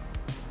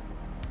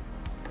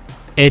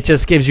it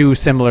just gives you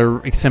similar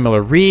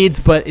reads,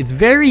 but it's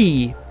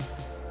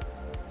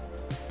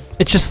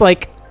just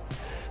like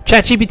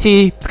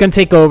ChatGPT is going to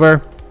take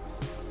over.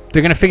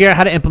 They're going to figure out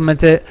how to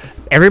implement it.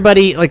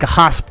 Everybody, like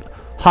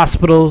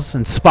hospitals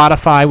and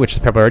Spotify, which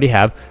they probably already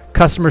have,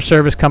 customer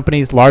service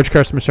companies, large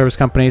customer service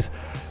companies,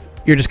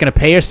 you're just going to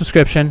pay your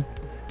subscription.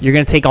 You're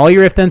going to take all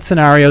your if-then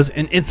scenarios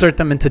and insert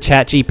them into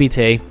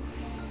ChatGPT,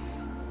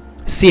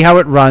 see how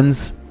it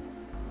runs,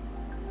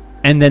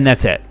 and then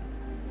that's it.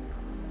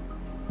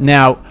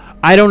 Now,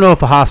 I don't know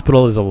if a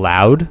hospital is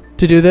allowed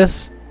to do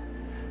this,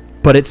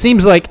 but it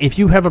seems like if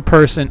you have a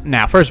person...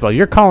 Now, first of all,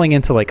 you're calling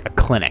into like a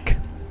clinic.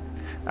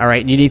 All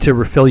right, you need to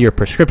refill your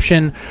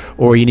prescription,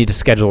 or you need to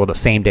schedule a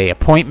same-day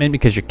appointment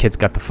because your kid's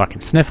got the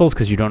fucking sniffles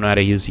because you don't know how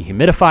to use the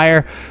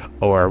humidifier,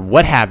 or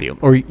what have you.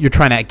 Or you're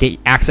trying to get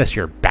access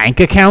your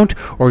bank account,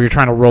 or you're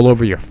trying to roll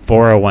over your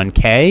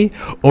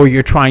 401k, or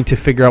you're trying to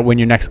figure out when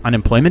your next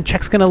unemployment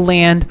check's going to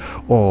land,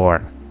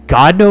 or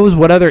God knows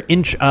what other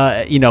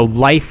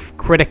life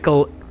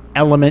critical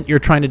element you're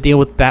trying to deal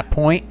with at that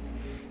point,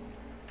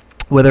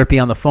 whether it be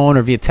on the phone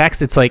or via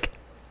text. It's like,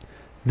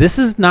 this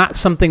is not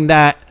something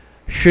that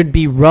should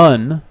be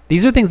run.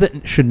 These are things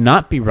that should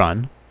not be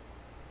run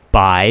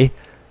by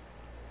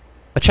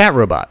a chat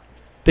robot.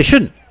 They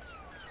shouldn't.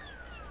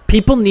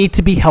 People need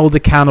to be held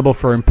accountable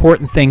for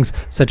important things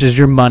such as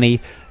your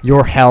money,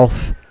 your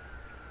health,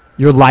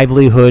 your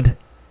livelihood.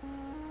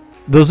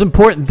 Those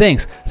important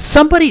things.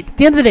 Somebody, at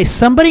the end of the day,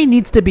 somebody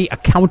needs to be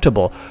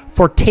accountable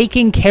for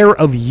taking care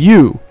of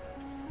you.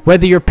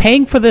 Whether you're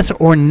paying for this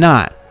or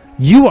not,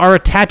 you are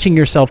attaching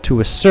yourself to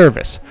a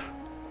service.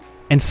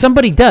 And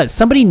somebody does.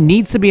 Somebody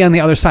needs to be on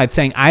the other side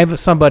saying, I have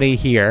somebody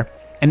here.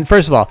 And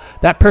first of all,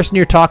 that person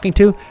you're talking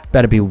to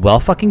better be well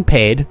fucking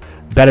paid,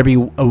 better be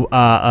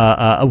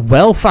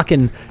well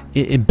fucking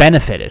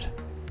benefited.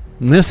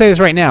 I'm going to say this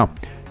right now.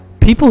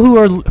 People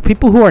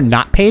who are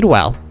not paid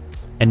well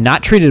and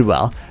not treated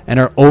well and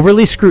are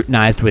overly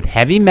scrutinized with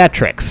heavy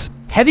metrics.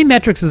 Heavy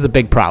metrics is a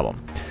big problem.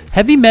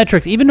 Heavy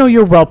metrics, even though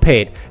you're well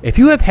paid, if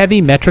you have heavy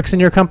metrics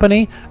in your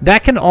company,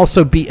 that can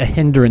also be a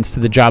hindrance to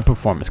the job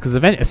performance. Because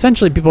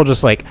essentially people are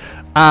just like,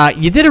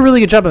 you did a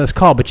really good job on this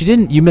call, but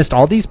you missed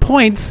all these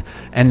points,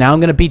 and now I'm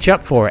going to beat you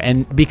up for it.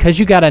 And because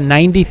you got a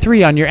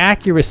 93 on your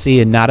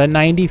accuracy and not a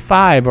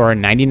 95 or a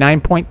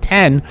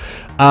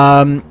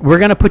 99.10, we're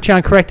going to put you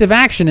on corrective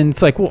action. And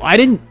it's like, well, I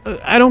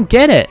don't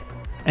get it.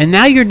 And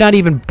now you're not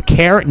even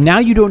care. Now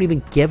you don't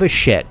even give a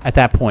shit at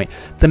that point.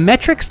 The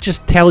metrics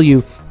just tell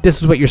you this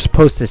is what you're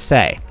supposed to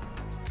say.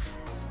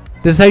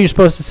 This is how you're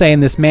supposed to say in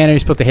this manner. You're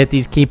supposed to hit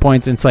these key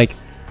points. And it's like,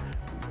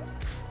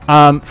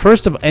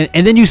 first of all,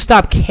 and then you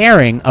stop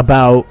caring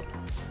about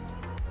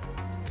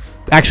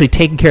actually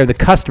taking care of the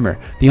customer.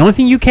 The only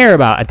thing you care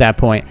about at that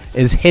point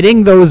is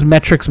hitting those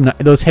metrics,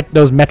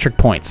 those metric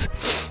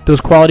points,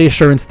 those quality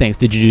assurance things.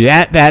 Did you do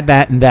that,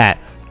 and that?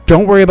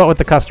 Don't worry about what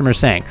the customer's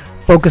saying.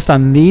 Focused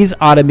on these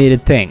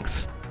automated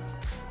things,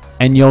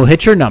 and you'll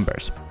hit your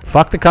numbers.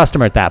 Fuck the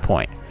customer at that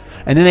point.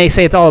 And then they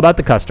say it's all about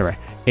the customer.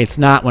 It's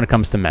not when it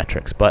comes to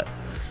metrics, but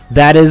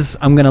that is,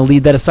 I'm going to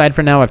leave that aside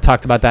for now. I've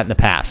talked about that in the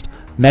past.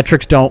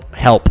 Metrics don't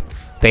help.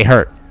 They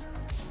hurt.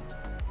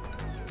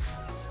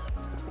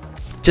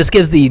 Just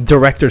gives the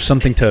directors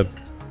and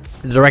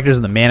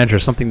the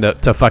managers something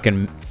to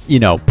fucking,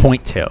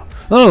 point to.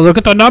 Oh, look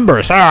at the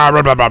numbers. Blah,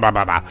 blah, blah, blah,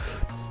 blah.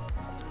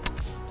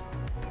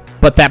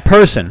 But that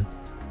person,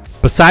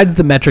 besides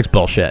the metrics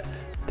bullshit,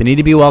 they need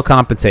to be well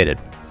compensated.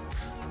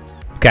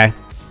 Okay?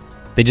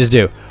 They just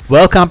do.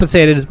 Well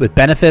compensated with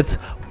benefits,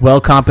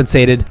 well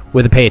compensated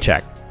with a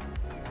paycheck.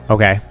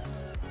 Okay?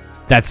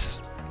 That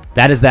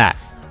is that.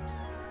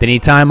 They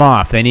need time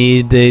off. They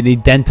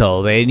need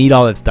dental. They need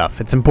all that stuff.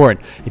 It's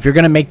important. If you're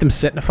going to make them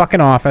sit in a fucking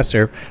office,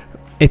 or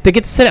if they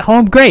get to sit at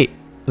home, great.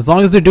 As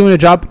long as they're doing a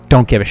job,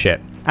 don't give a shit.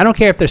 I don't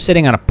care if they're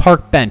sitting on a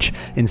park bench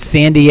in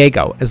San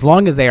Diego. As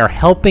long as they are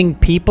helping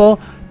people,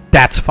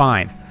 that's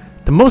fine.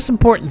 The most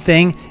important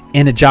thing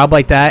in a job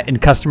like that in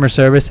customer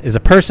service is a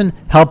person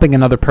helping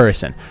another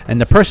person. And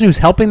the person who's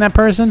helping that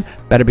person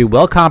better be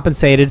well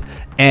compensated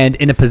and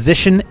in a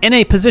position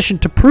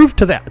to prove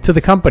to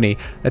the company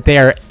that they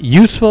are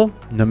useful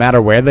no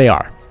matter where they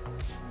are.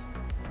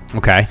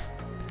 Okay?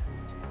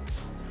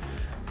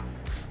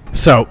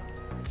 So,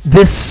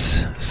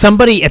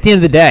 somebody at the end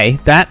of the day,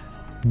 that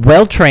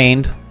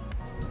well-trained,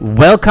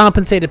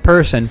 well-compensated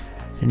person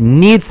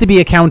needs to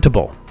be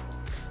accountable.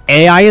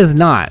 AI is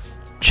not.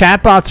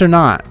 Chatbots are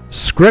not.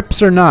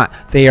 Scripts are not.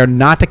 They are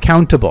not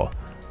accountable.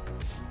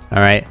 All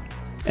right?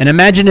 And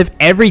imagine if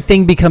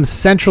everything becomes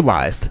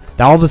centralized.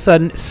 All of a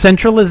sudden,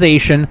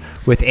 centralization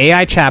with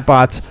AI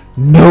chatbots,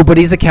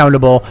 nobody's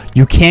accountable.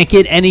 You can't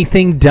get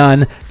anything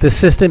done. The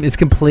system is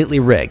completely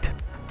rigged.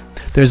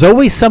 There's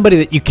always somebody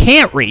that you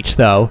can't reach,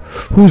 though,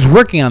 who's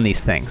working on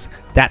these things.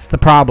 That's the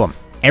problem.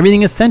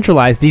 Everything is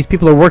centralized. These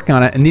people are working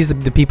on it, and these are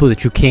the people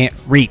that you can't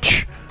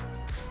reach.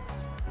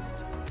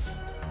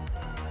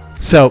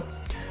 So,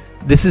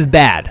 this is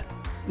bad.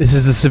 This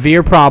is a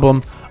severe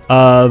problem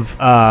of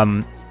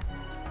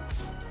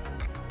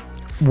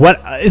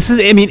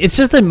it's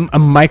just a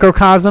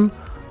microcosm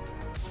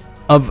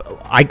of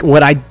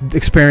what I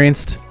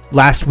experienced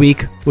last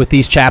week with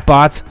these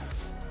chatbots,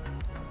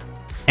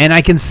 and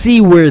I can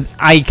see where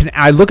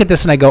I look at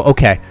this and I go,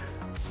 okay,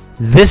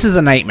 this is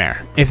a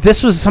nightmare. If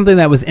this was something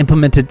that was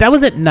implemented, that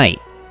was at night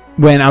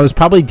when I was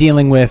probably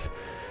dealing with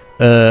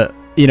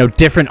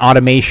different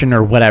automation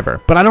or whatever.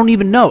 But I don't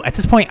even know. At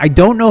this point, I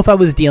don't know if I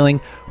was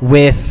dealing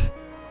with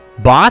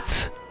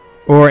bots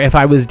or if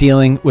I was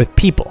dealing with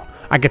people.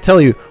 I could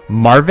tell you,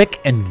 Marvick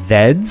and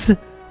Veds,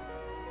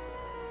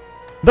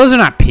 those are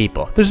not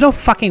people. There's no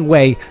fucking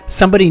way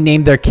somebody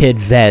named their kid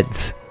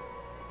Veds.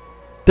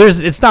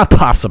 It's not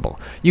possible.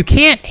 You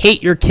can't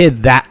hate your kid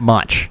that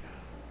much.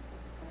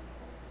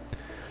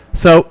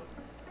 So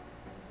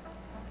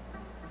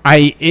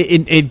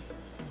it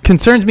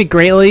concerns me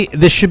greatly.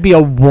 This should be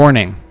a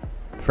warning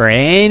for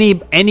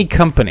any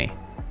company.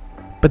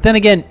 But then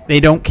again, they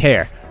don't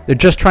care. They're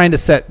just trying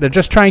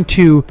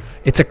to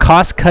it's a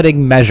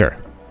cost-cutting measure.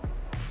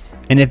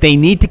 And if they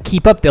need to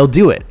keep up, they'll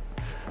do it.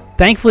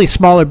 Thankfully,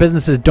 smaller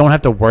businesses don't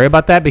have to worry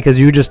about that because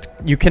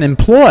you can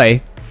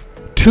employ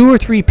 2 or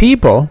 3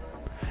 people,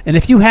 and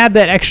if you have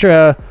that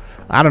extra,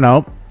 I don't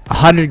know,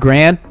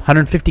 $100,000,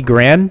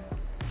 $150,000,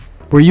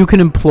 where you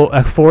can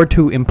afford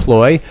to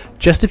employ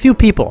just a few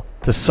people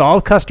to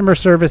solve customer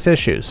service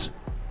issues,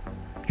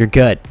 you're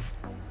good.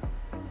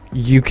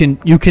 You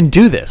can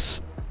do this.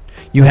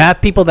 You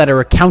have people that are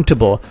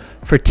accountable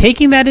for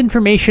taking that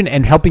information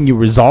and helping you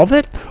resolve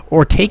it,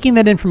 or taking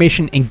that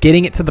information and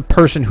getting it to the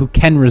person who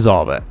can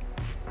resolve it.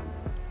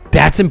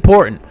 That's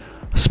important.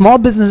 Small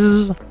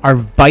businesses are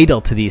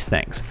vital to these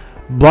things.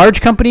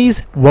 Large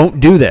companies won't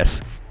do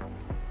this.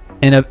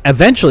 And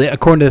eventually,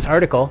 according to this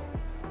article,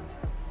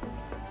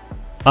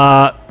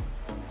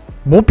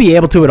 won't be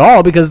able to at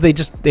all because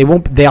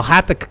they'll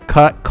have to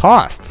cut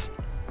costs.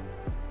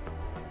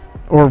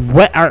 Or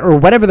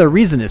whatever the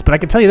reason is. But I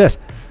can tell you this.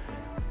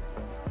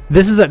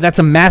 That's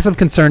a massive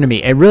concern to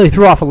me. It really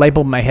threw off a light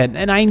bulb in my head,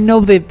 and I know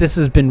that this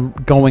has been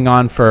going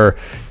on for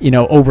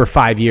over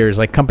 5 years.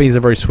 Like, companies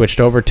have already switched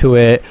over to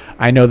it.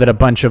 I know that a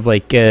bunch of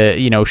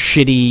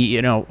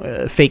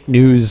shitty fake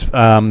news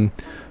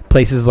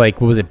places like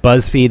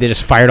BuzzFeed, they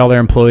just fired all their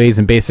employees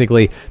and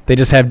basically they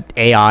just have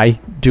AI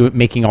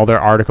making all their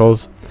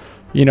articles.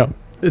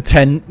 The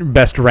 10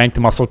 best ranked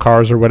muscle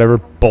cars or whatever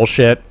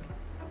bullshit,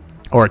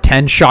 or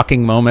 10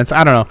 shocking moments.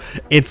 I don't know.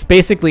 It's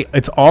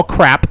all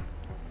crap.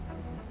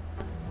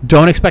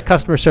 Don't expect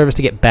customer service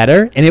to get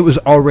better. And it was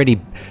already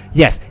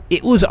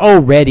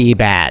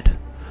bad.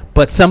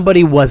 But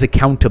somebody was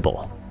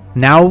accountable.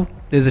 Now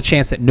there's a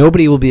chance that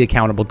nobody will be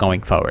accountable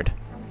going forward.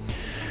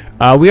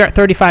 We are at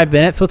 35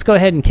 minutes. Let's go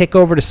ahead and kick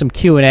over to some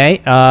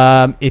Q&A.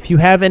 If you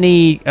have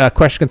any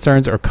questions,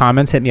 concerns, or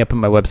comments, hit me up on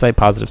my website,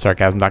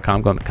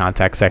 positivesarcasm.com. Go in the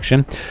contact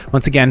section.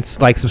 Once again,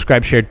 like,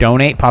 subscribe, share,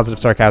 donate,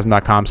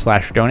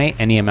 positivesarcasm.com/donate.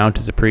 Any amount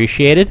is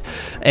appreciated.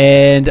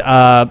 And,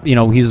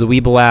 use the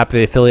Webull app,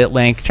 the affiliate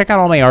link. Check out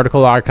all my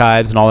article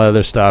archives and all that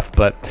other stuff.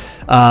 But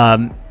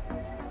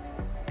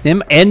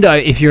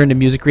if you're into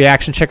music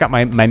reaction, check out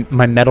my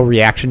metal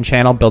reaction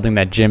channel, building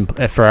that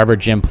Forever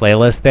Gym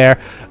playlist there.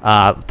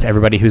 To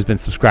everybody who's been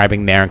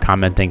subscribing there and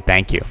commenting,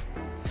 thank you.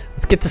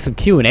 Let's get to some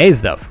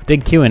Q&As, though.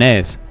 Dig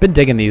Q&As. Been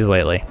digging these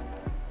lately.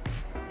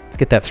 Let's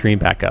get that screen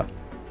back up.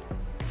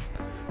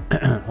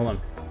 Hold on.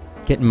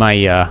 Getting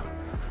my... I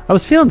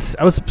was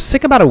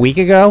sick about a week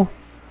ago.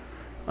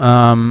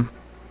 And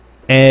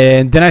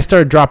then I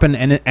started dropping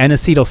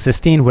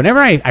N-acetylcysteine.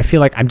 Whenever I feel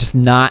like I'm just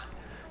not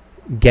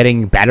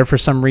getting better for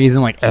some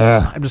reason,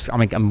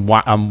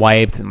 I'm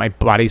wiped and my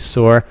body's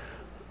sore,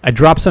 I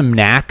drop some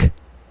NAC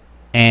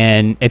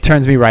and it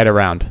turns me right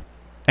around.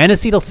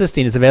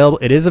 N-acetylcysteine is available.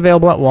 It is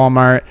available at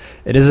Walmart.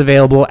 It is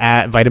available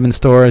at vitamin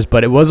stores,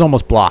 but it was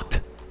almost blocked.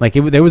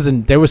 There was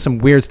some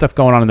weird stuff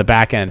going on in the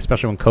back end,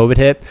 especially when COVID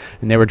hit,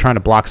 and they were trying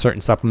to block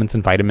certain supplements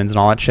and vitamins and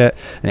all that shit.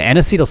 And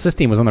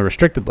N-acetylcysteine was on the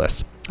restricted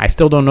list. I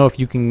still don't know if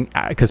you can,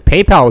 because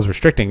PayPal was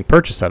restricting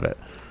purchase of it.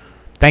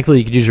 Thankfully,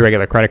 you could use your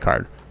regular credit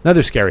card.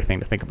 Another scary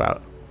thing to think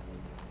about.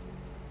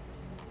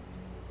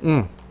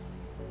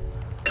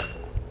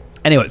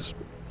 Anyways,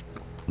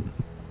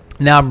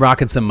 now I'm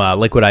rocking some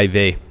Liquid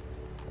IV.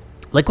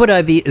 Liquid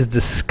IV is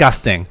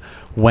disgusting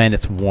when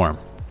it's warm.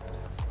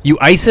 You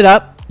ice it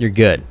up, you're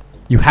good.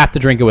 You have to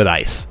drink it with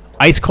ice.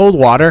 Ice cold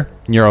water,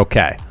 and you're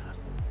okay.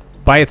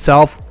 By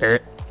itself,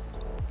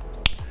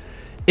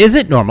 Is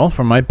it normal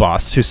for my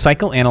boss to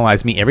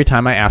psychoanalyze me every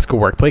time I ask a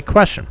workplace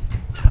question?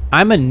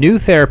 I'm a new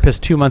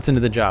therapist 2 months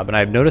into the job, and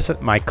I've noticed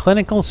that my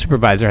clinical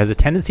supervisor has a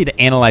tendency to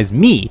analyze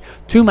me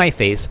to my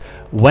face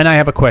when I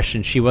have a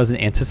question she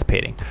wasn't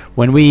anticipating.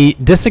 When we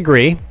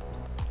disagree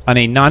on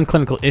a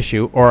non-clinical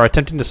issue or are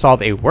attempting to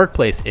solve a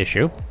workplace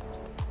issue,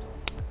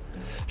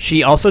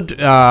 she also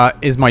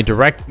is my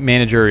direct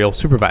managerial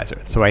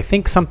supervisor. So I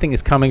think something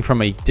is coming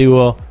from a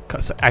dual.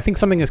 I think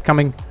something is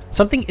coming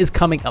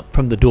up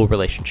from the dual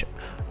relationship.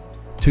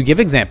 To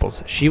give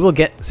examples, she will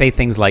say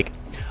things like,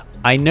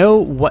 I know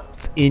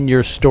what's in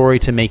your story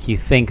to make you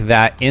think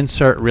that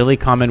insert really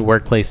common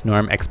workplace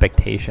norm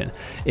expectation.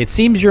 It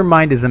seems your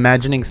mind is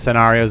imagining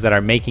scenarios that are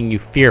making you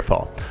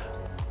fearful.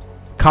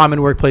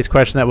 Common workplace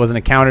question that wasn't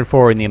accounted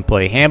for in the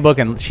employee handbook,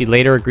 and she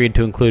later agreed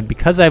to include,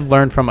 because I've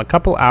learned from a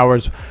couple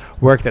hours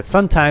work that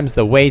sometimes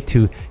the way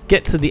to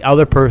get to the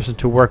other person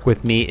to work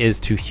with me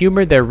is to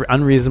humor their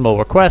unreasonable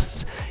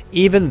requests,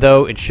 even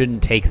though it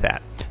shouldn't take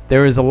that.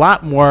 There is a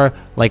lot more,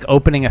 like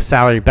opening a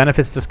salary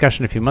benefits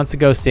discussion a few months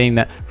ago, stating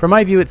that, from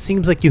my view, it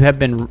seems like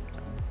From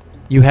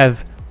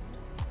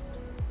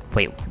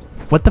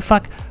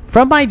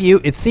my view,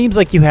 it seems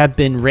like you have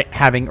been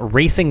having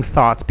racing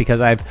thoughts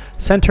because I've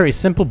sent her a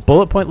simple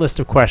bullet point list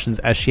of questions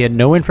as she had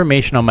no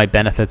information on my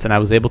benefits and I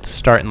was able to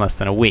start in less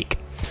than a week.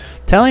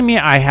 Telling me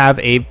I have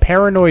a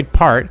paranoid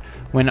part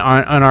when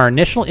on our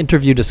initial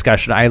interview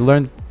discussion, I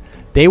learned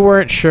They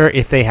weren't sure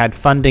if they had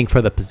funding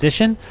for the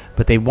position,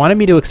 but they wanted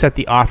me to accept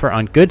the offer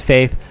on good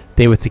faith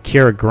they would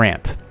secure a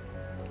grant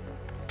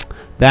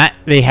that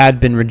they had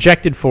been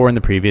rejected for in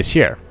the previous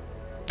year.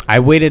 I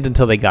waited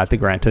until they got the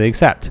grant to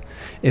accept.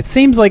 It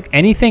seems like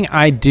anything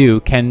I do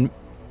can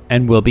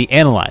and will be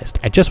analyzed.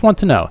 I just want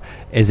to know,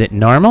 is it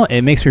normal?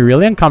 It makes me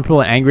really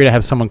uncomfortable and angry to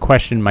have someone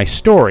question my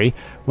story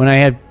when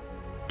I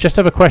just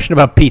have a question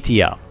about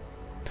PTO.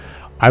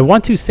 I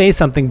want to say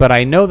something, but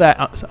I know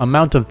that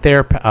amount of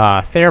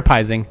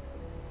therapizing?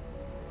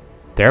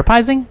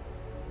 Is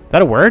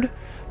that a word?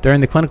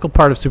 During the clinical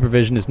part of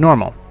supervision is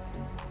normal.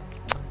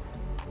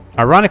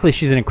 Ironically,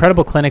 she's an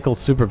incredible clinical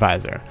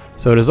supervisor,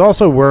 so it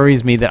also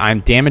worries me that I'm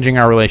damaging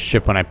our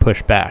relationship when I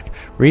push back.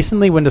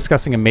 Recently, when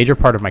discussing a major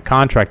part of my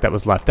contract that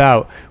was left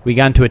out, we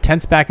got into a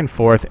tense back and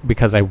forth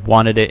because I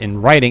wanted it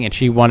in writing, and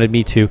she wanted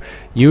me to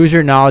use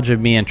your knowledge of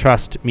me and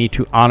trust me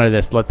to honor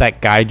this. Let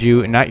that guide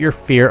you, not your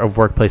fear of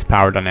workplace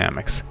power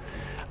dynamics.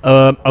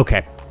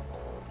 Okay.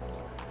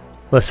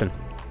 Listen.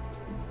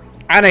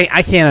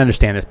 I can't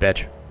understand this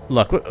bitch.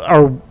 Look,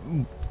 or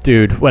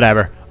dude,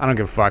 whatever. I don't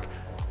give a fuck.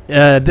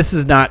 This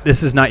is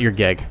not your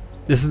gig.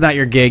 This is not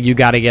your gig. You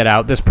got to get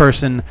out. This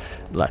person,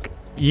 look,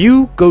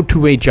 you go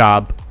to a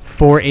job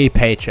for a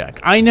paycheck.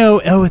 I know,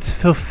 it's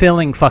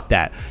fulfilling. Fuck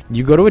that.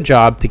 You go to a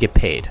job to get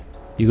paid.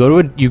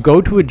 You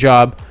go to a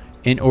job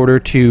in order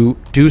to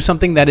do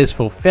something that is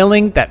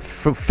fulfilling, that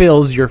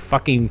fulfills your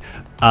fucking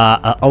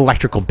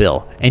electrical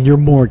bill and your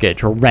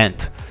mortgage or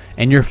rent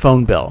and your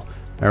phone bill.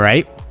 All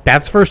right?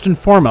 That's first and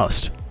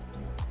foremost.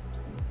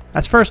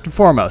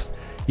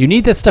 You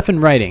need that stuff in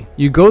writing.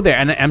 You go there,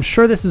 and I'm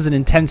sure this is an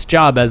intense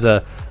job as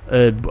a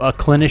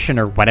clinician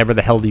or whatever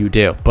the hell you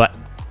do. But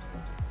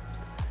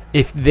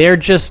if they're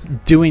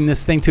just doing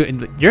this thing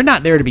you're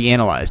not there to be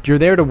analyzed. You're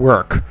there to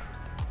work.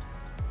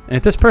 And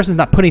if this person's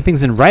not putting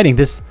things in writing,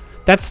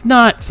 that's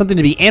not something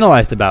to be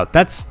analyzed about.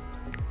 That's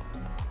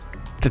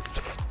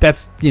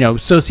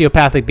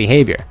sociopathic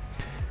behavior.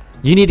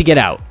 You need to get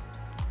out.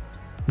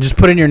 Just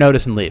put in your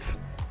notice and leave.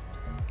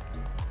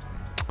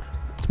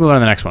 Let's move on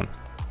to the next one.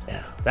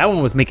 That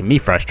one was making me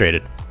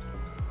frustrated,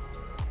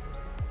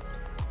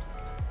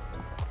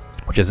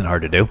 which isn't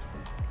hard to do.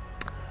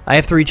 I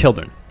have 3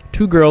 children,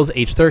 2 girls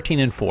aged 13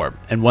 and 4,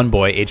 and 1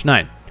 boy aged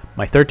 9.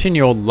 My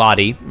 13-year-old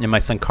Lottie and my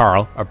son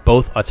Carl are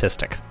both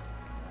autistic,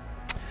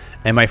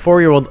 and my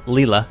 4-year-old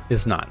Leela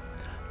is not.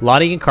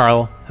 Lottie and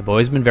Carl have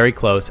always been very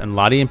close, and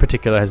Lottie in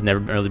particular has never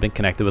really been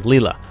connected with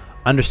Leela,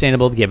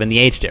 understandable given the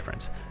age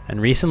difference.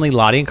 And recently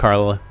Lottie and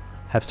Carl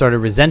have started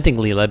resenting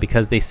Leela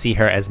because they see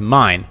her as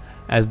mine,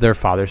 as their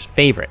father's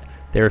favorite.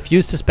 They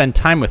refuse to spend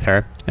time with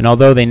her, and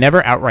although they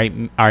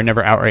are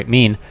never outright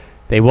mean,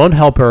 they won't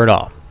help her at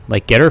all,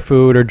 like get her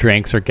food or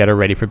drinks or get her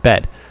ready for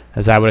bed,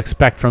 as I would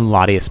expect from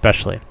Lottie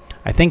especially.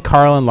 I think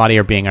Carl and Lottie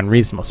are being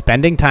unreasonable.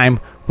 Spending time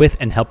with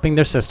and helping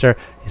their sister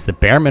is the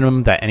bare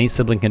minimum that any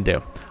sibling can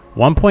do.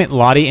 One point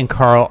Lottie and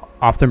Carl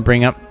often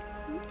bring up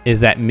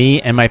is that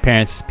me and my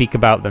parents speak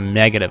about them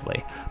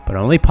negatively, but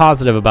only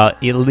positive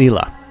about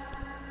Leela.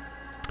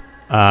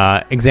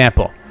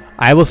 Example.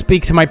 I will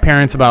speak to my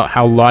parents about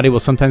how Lottie will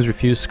sometimes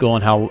refuse school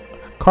and how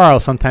Carl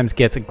sometimes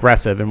gets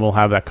aggressive, and we will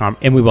have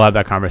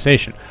that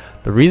conversation.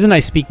 The reason I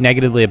speak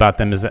negatively about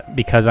them is that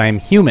because I am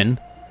human,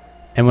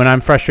 and when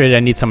I'm frustrated, I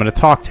need someone to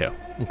talk to.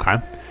 Okay.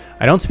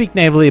 I don't speak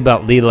negatively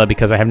about Leela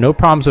because I have no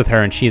problems with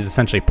her and she is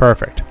essentially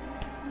perfect.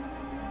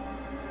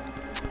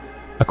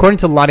 According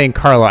to Lottie and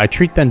Carla, I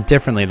treat them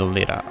differently than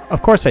Leela.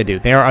 Of course I do.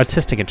 They are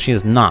autistic and she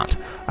is not.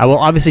 I will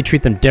obviously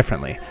treat them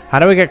differently. How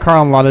do I get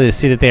Carl and Lottie to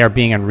see that they are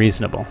being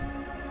unreasonable?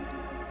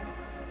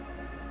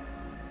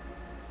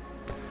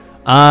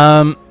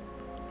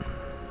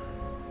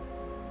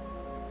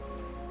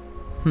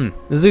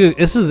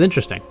 This is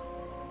interesting.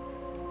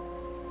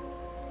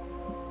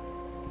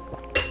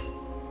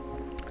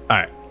 All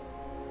right.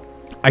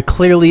 I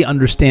clearly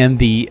understand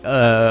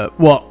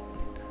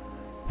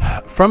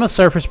from a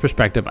surface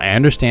perspective, I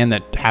understand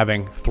that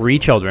having 3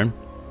 children,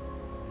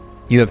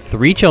 you have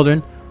 3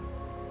 children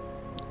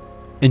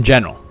in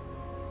general.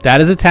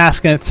 That is a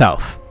task in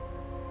itself.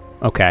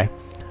 Okay.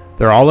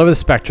 They're all over the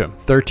spectrum,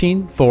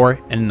 13, 4,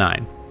 and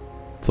 9.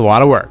 It's a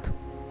lot of work,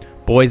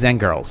 boys and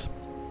girls.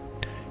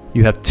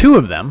 You have 2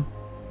 of them,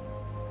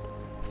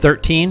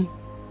 13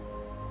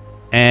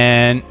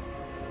 and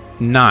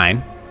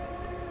 9,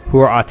 who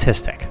are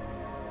autistic.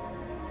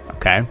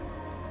 Okay?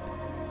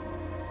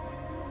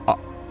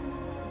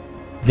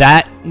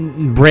 That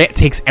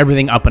takes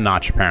everything up a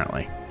notch,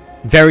 apparently.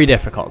 Very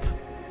difficult.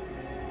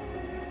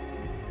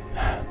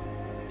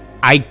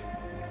 I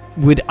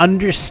would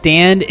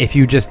understand if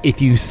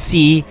you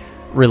see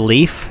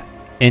relief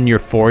in your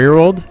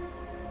 4-year-old.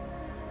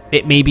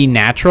 It may be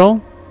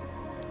natural.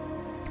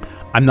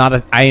 I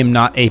am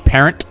not a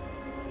parent.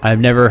 I've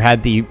never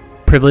had the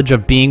privilege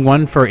of being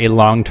one for a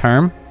long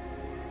term.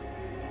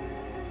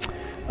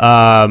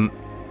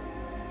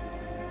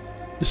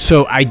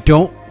 So I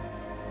don't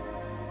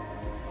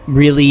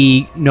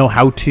really know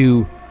how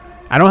to.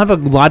 I don't have a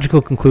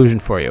logical conclusion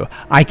for you.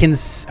 I can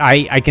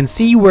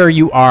see where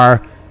you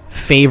are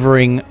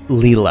favoring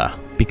Leela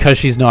because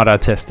she's not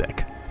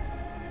autistic.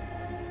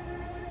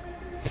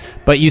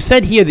 But you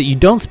said here that you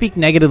don't speak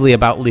negatively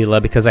about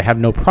Leela because I have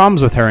no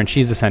problems with her and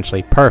she's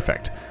essentially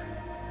perfect.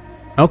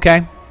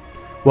 Okay.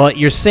 Well,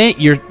 you're saying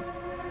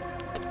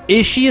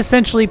is she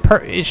essentially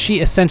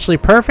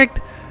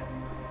perfect,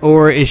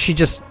 or is she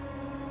just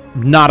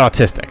not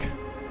autistic?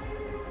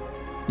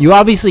 You're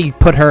obviously putting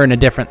her in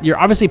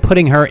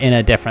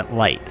a different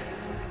light.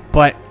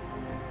 But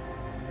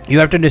you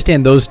have to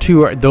understand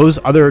those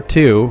other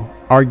two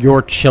are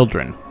your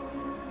children.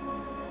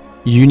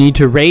 You need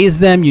to raise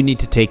them, you need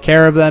to take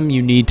care of them,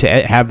 you need to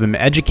have them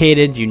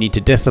educated, you need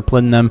to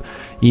discipline them,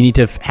 you need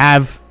to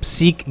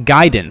seek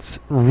guidance,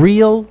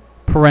 real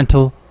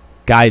parental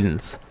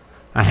guidance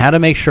on how to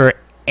make sure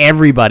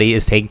everybody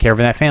is taken care of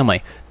in that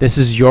family. This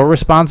is your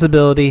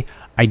responsibility.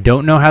 I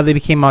don't know how they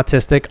became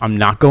autistic. I'm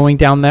not going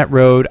down that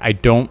road. I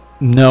don't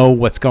know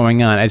what's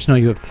going on. I just know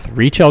you have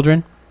 3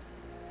 children.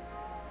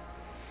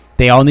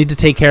 They all need to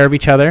take care of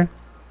each other.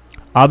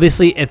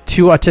 Obviously, if these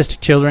 2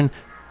 autistic children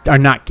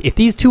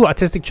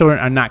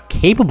are not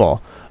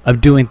capable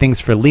of doing things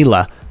for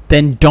Leela,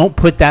 then don't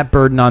put that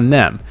burden on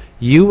them.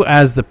 You,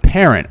 as the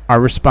parent, are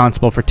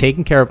responsible for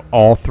taking care of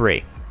all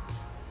 3.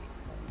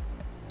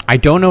 I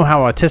don't know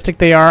how autistic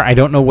they are. I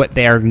don't know what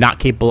they are not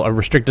capable or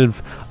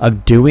restrictive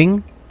of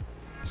doing.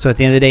 So at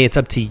the end of the day, it's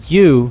up to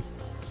you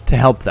to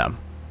help them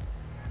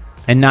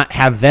and not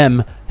have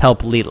them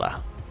help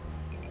Leela.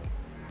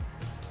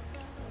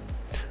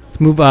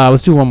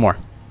 Let's do one more.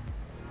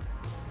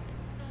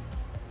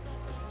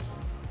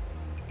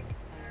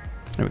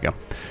 There we go.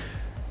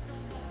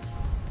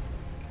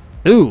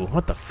 Ooh,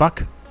 what the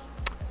fuck?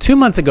 2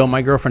 months ago,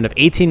 my girlfriend of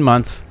 18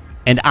 months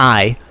and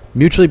I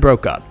mutually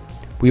broke up.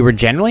 We were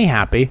generally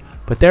happy,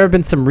 but there have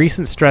been some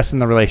recent stress in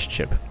the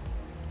relationship.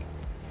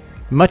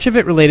 Much of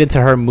it related to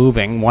her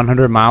moving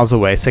 100 miles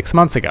away 6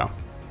 months ago.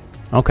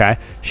 Okay.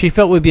 She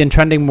felt we'd been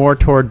trending more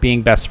toward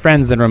being best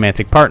friends than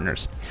romantic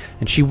partners,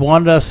 and she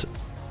wanted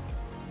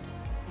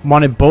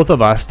both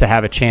of us to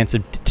have a chance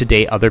to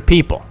date other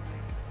people.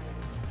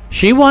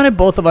 She wanted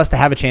both of us to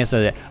have a chance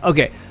to date.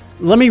 Okay,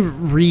 let me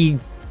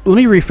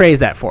rephrase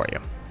that for you.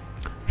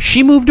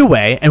 She moved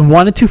away and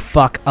wanted to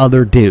fuck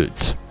other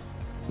dudes.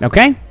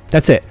 Okay?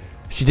 That's it.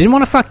 She didn't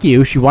want to fuck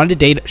you. She wanted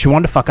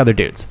to fuck other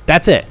dudes.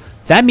 That's it.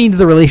 That means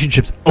the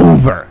relationship's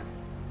over.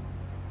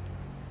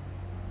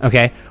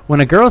 Okay?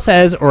 When a girl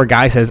says or a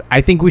guy says, I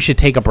think we should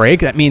take a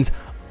break, that means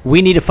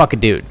we need to fuck a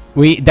dude.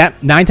 9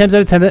 times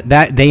out of 10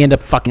 that they end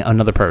up fucking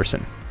another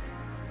person.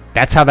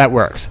 That's how that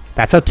works.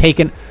 That's how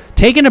taking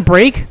a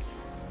break.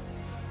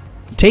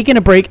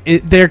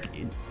 They're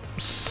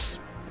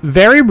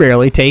very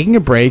rarely taking a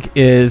break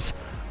is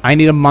I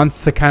need a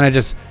month to kind of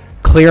just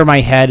clear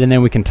my head and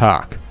then we can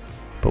talk.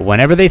 But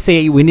whenever they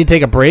say we need to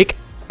take a break,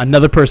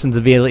 another person's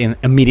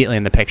immediately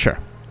in the picture.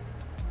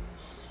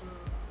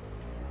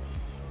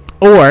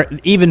 Or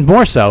even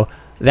more so,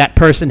 that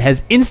person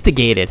has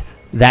instigated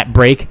that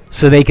break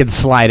so they can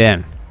slide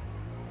in.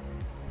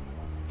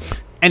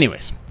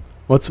 Anyways,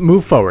 let's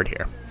move forward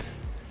here.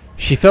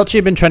 She felt she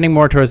had been trending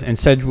more towards and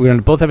said we're going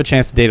to both have a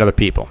chance to date other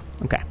people.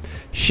 Okay. Okay.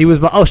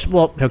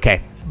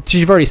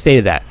 She's already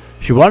stated that.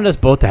 She wanted us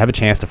both to have a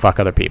chance to fuck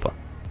other people.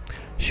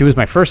 She was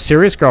my first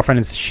serious girlfriend,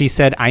 and she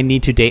said I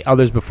need to date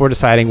others before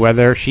deciding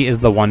whether she is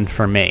the one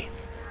for me.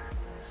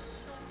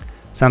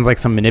 Sounds like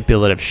some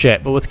manipulative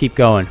shit, but let's keep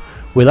going.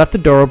 We left the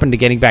door open to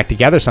getting back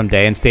together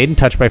someday and stayed in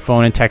touch by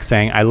phone and text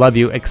saying I love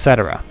you,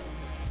 etc.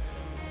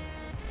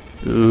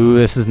 Ooh,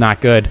 this is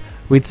not good.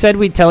 We'd said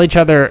we'd tell each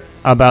other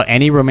about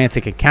any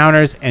romantic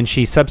encounters, and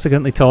she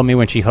subsequently told me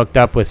when she hooked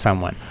up with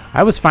someone.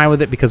 I was fine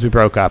with it because we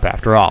broke up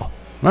after all.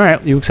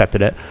 Alright, you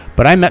accepted it.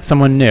 But I met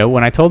someone new.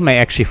 When I told my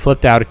ex, she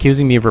flipped out,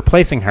 accusing me of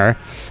replacing her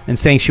and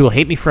saying she will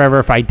hate me forever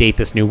if I date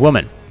this new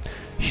woman.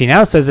 She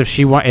now says that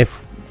she wants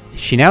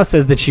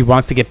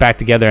to get back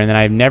together and that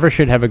I never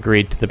should have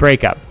agreed to the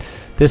breakup.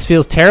 This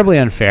feels terribly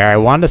unfair. I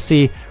want to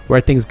see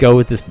where things go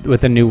with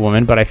the new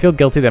woman, but I feel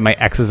guilty that my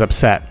ex is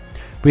upset.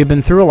 We've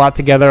been through a lot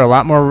together, a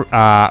lot more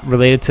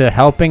related to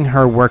helping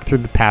her work through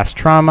the past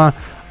trauma.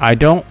 I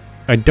don't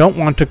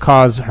want to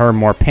cause her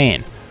more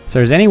pain. So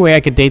is there any way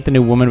I could date the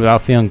new woman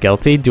without feeling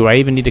guilty? Do I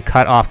even need to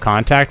cut off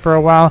contact for a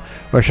while?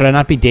 Or should I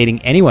not be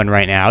dating anyone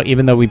right now,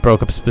 even though we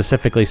broke up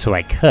specifically so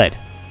I could?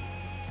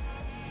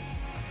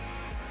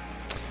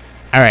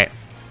 All right.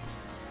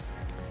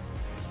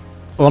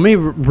 Let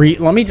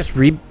me just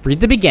read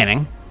the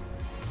beginning.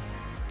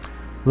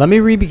 Let me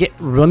read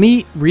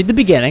the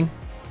beginning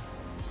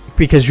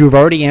because you've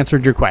already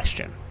answered your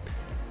question.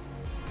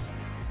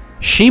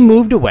 She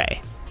moved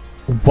away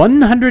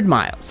 100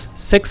 miles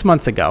 6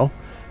 months ago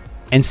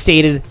and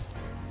stated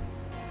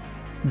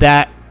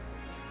that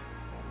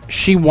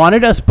she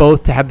wanted us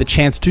both to have the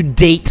chance to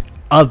date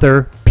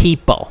other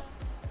people.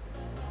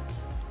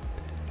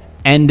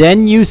 And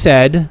then you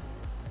said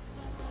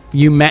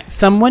you met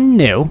someone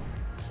new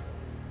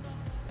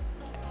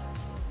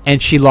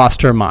and she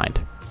lost her mind.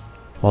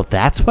 Well,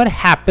 that's what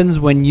happens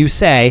when you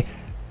say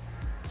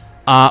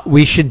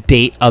we should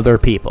date other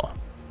people.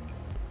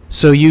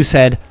 So you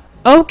said,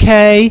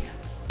 okay,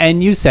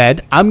 and you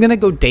said, I'm going to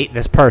go date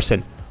this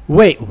person.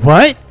 Wait,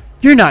 what?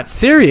 You're not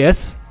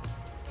serious?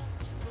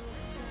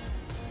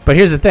 But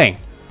here's the thing.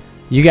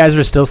 You guys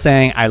are still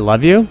saying, I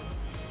love you?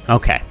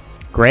 Okay,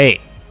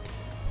 great.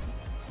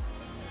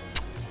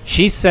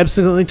 She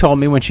subsequently told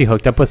me when she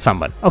hooked up with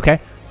someone, okay,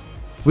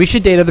 we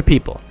should date other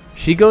people.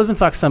 She goes and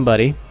fucks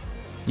somebody.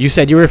 You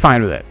said you were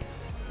fine with it.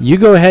 You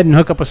go ahead and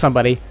hook up with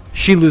somebody.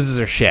 She loses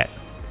her shit.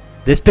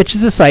 This bitch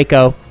is a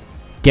psycho.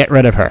 Get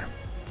rid of her.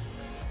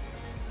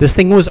 This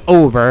thing was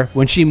over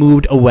when she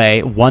moved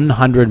away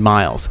 100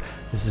 miles.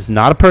 This is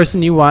not a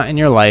person you want in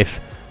your life.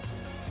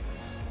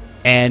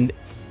 And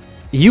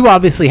you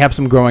obviously have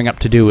some growing up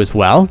to do as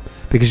well,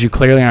 because you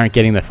clearly aren't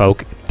getting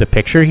the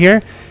picture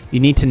here. You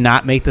need to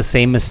not make the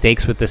same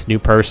mistakes with this new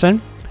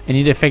person. You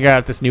need to figure out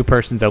if this new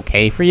person's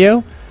okay for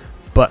you.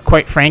 But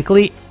quite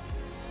frankly,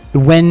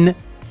 when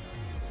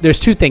there's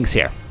two things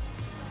here.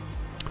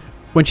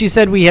 When she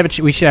said we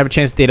should have a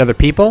chance to date other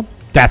people,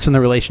 that's when the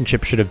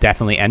relationship should have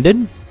definitely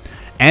ended.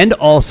 And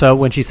also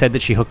when she said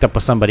that she hooked up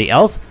with somebody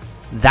else,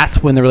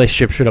 that's when the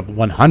relationship should have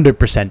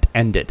 100%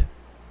 ended.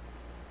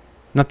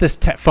 Not this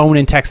phone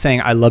and text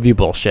saying I love you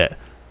bullshit.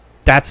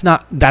 That's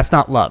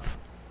not love.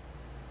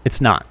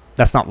 It's not.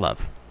 That's not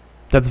love.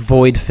 That's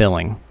void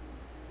filling.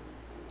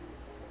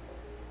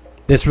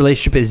 This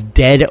relationship is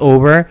dead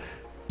over.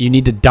 You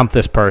need to dump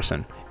this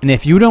person. And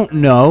if you don't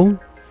know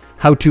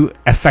how to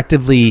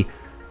effectively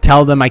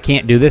tell them I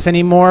can't do this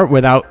anymore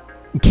without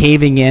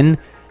caving in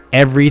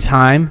every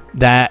time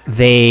that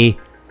they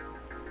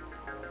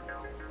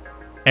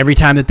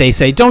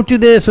say don't do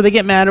this, or they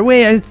get mad, or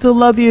wait, I still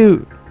love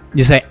you,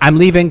 you say I'm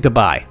leaving,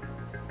 goodbye.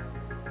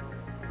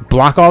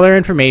 Block all their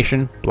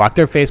information, block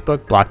their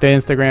Facebook, block their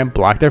Instagram,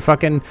 block their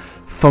fucking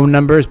phone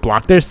numbers,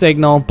 block their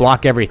signal,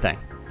 block everything.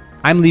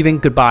 I'm leaving,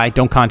 goodbye,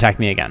 don't contact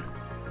me again.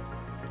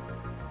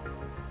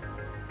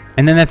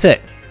 And then that's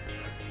it.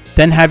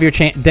 Then have your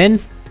chance.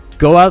 Then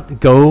go out,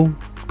 go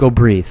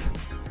breathe.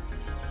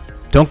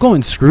 Don't go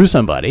and screw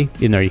somebody,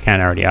 even though you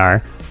kind of already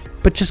are.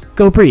 But just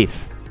go breathe.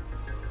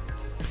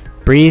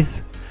 Breathe,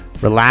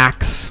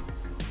 relax,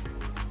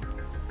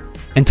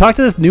 and talk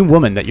to this new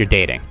woman that you're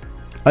dating.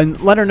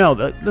 And let her know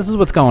that this is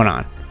what's going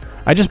on.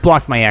 I just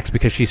blocked my ex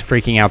because she's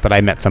freaking out that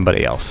I met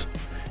somebody else.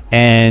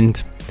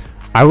 And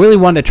I really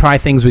wanted to try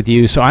things with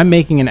you, so I'm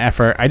making an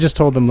effort. I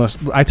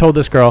told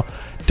this girl,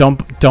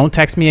 don't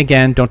text me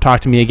again, don't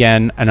talk to me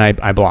again, and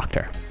I blocked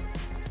her.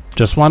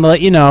 Just wanted to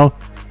let you know,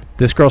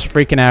 this girl's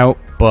freaking out,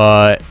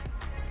 but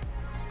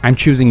I'm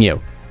choosing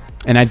you.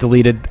 And I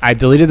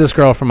deleted this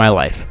girl from my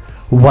life.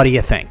 What do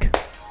you think?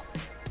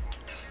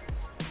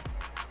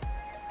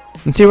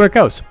 And see where it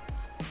goes.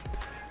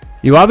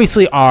 You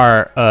obviously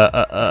are,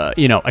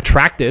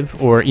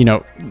 attractive, or,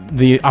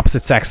 the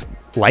opposite sex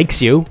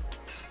likes you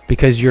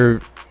because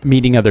you're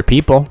meeting other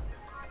people.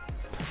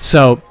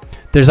 So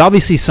there's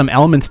obviously some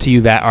elements to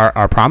you that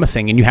are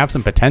promising, and you have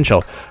some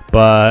potential,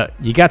 but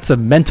you got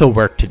some mental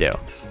work to do.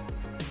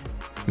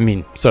 I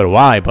mean, so do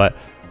I, but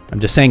I'm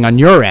just saying on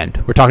your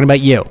end, we're talking about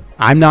you.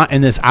 I'm not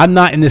in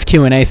this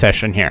Q&A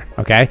session here,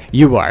 okay?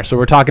 You are, so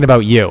we're talking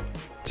about you.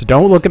 So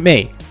don't look at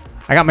me.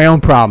 I got my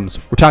own problems.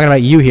 We're talking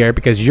about you here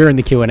because you're in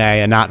the Q&A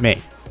and not me.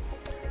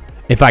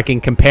 If I can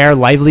compare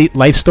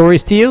life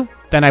stories to you,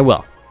 then I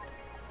will.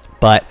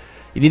 But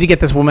you need to get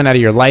this woman out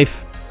of your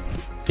life.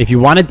 If you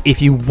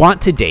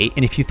want to date,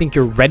 and if you think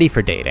you're ready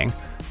for dating,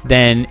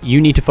 then you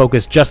need to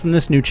focus just on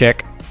this new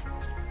chick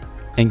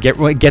and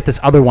get this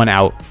other one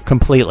out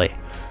completely.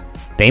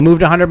 They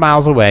moved 100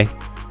 miles away,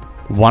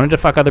 wanted to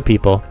fuck other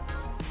people,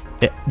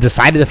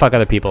 decided to fuck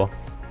other people,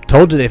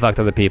 told you they fucked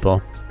other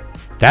people.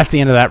 That's the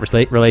end of that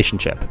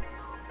relationship.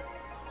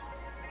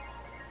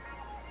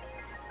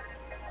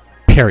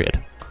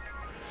 Period.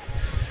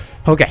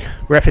 Okay,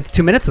 we're at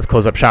 52 minutes. Let's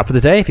close up shop for the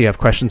day. If you have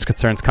questions,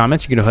 concerns,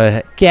 comments, you can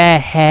go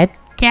ahead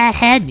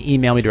and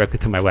email me directly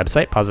through my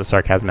website,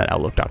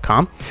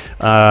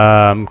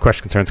 positivesarcasm@outlook.com.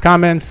 Questions, concerns,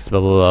 comments,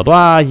 blah, blah, blah,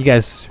 blah. You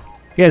guys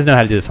know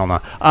how to do this all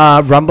now.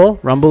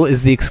 Rumble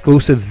is the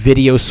exclusive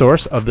video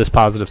source of this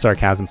Positive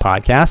Sarcasm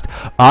podcast.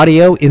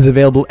 Audio is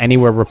available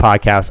anywhere where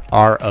podcasts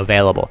are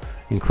available,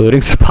 including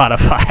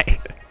Spotify.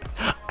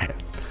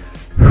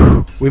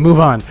 We move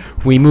on.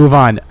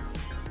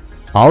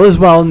 All is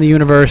well in the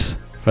universe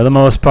for the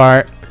most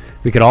part.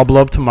 We could all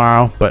blow up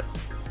tomorrow, but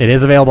it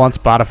is available on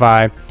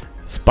Spotify,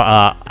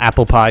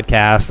 Apple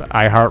Podcasts,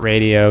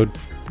 iHeartRadio,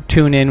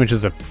 TuneIn, which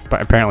is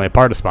apparently a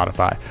part of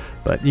Spotify.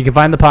 But you can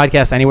find the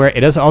podcast anywhere.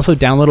 It is also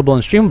downloadable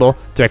and streamable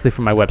directly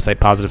from my website,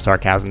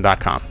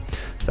 positivesarcasm.com.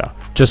 So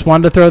just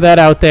wanted to throw that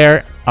out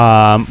there.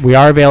 We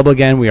are available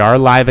again. We are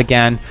live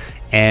again.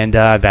 And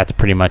that's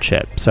pretty much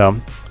it. So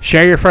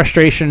share your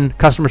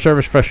customer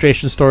service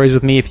frustration stories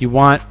with me if you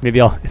want. Maybe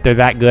if they're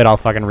that good, I'll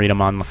fucking read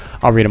them on the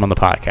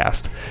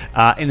podcast.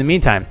 In the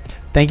meantime,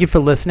 thank you for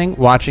listening,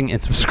 watching,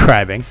 and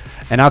subscribing.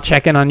 And I'll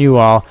check in on you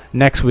all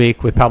next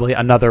week with probably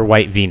another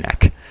white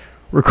V-neck.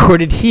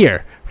 Recorded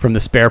here from the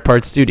Spare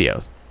Parts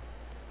Studios.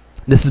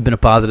 This has been a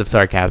Positive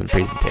Sarcasm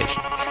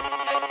presentation.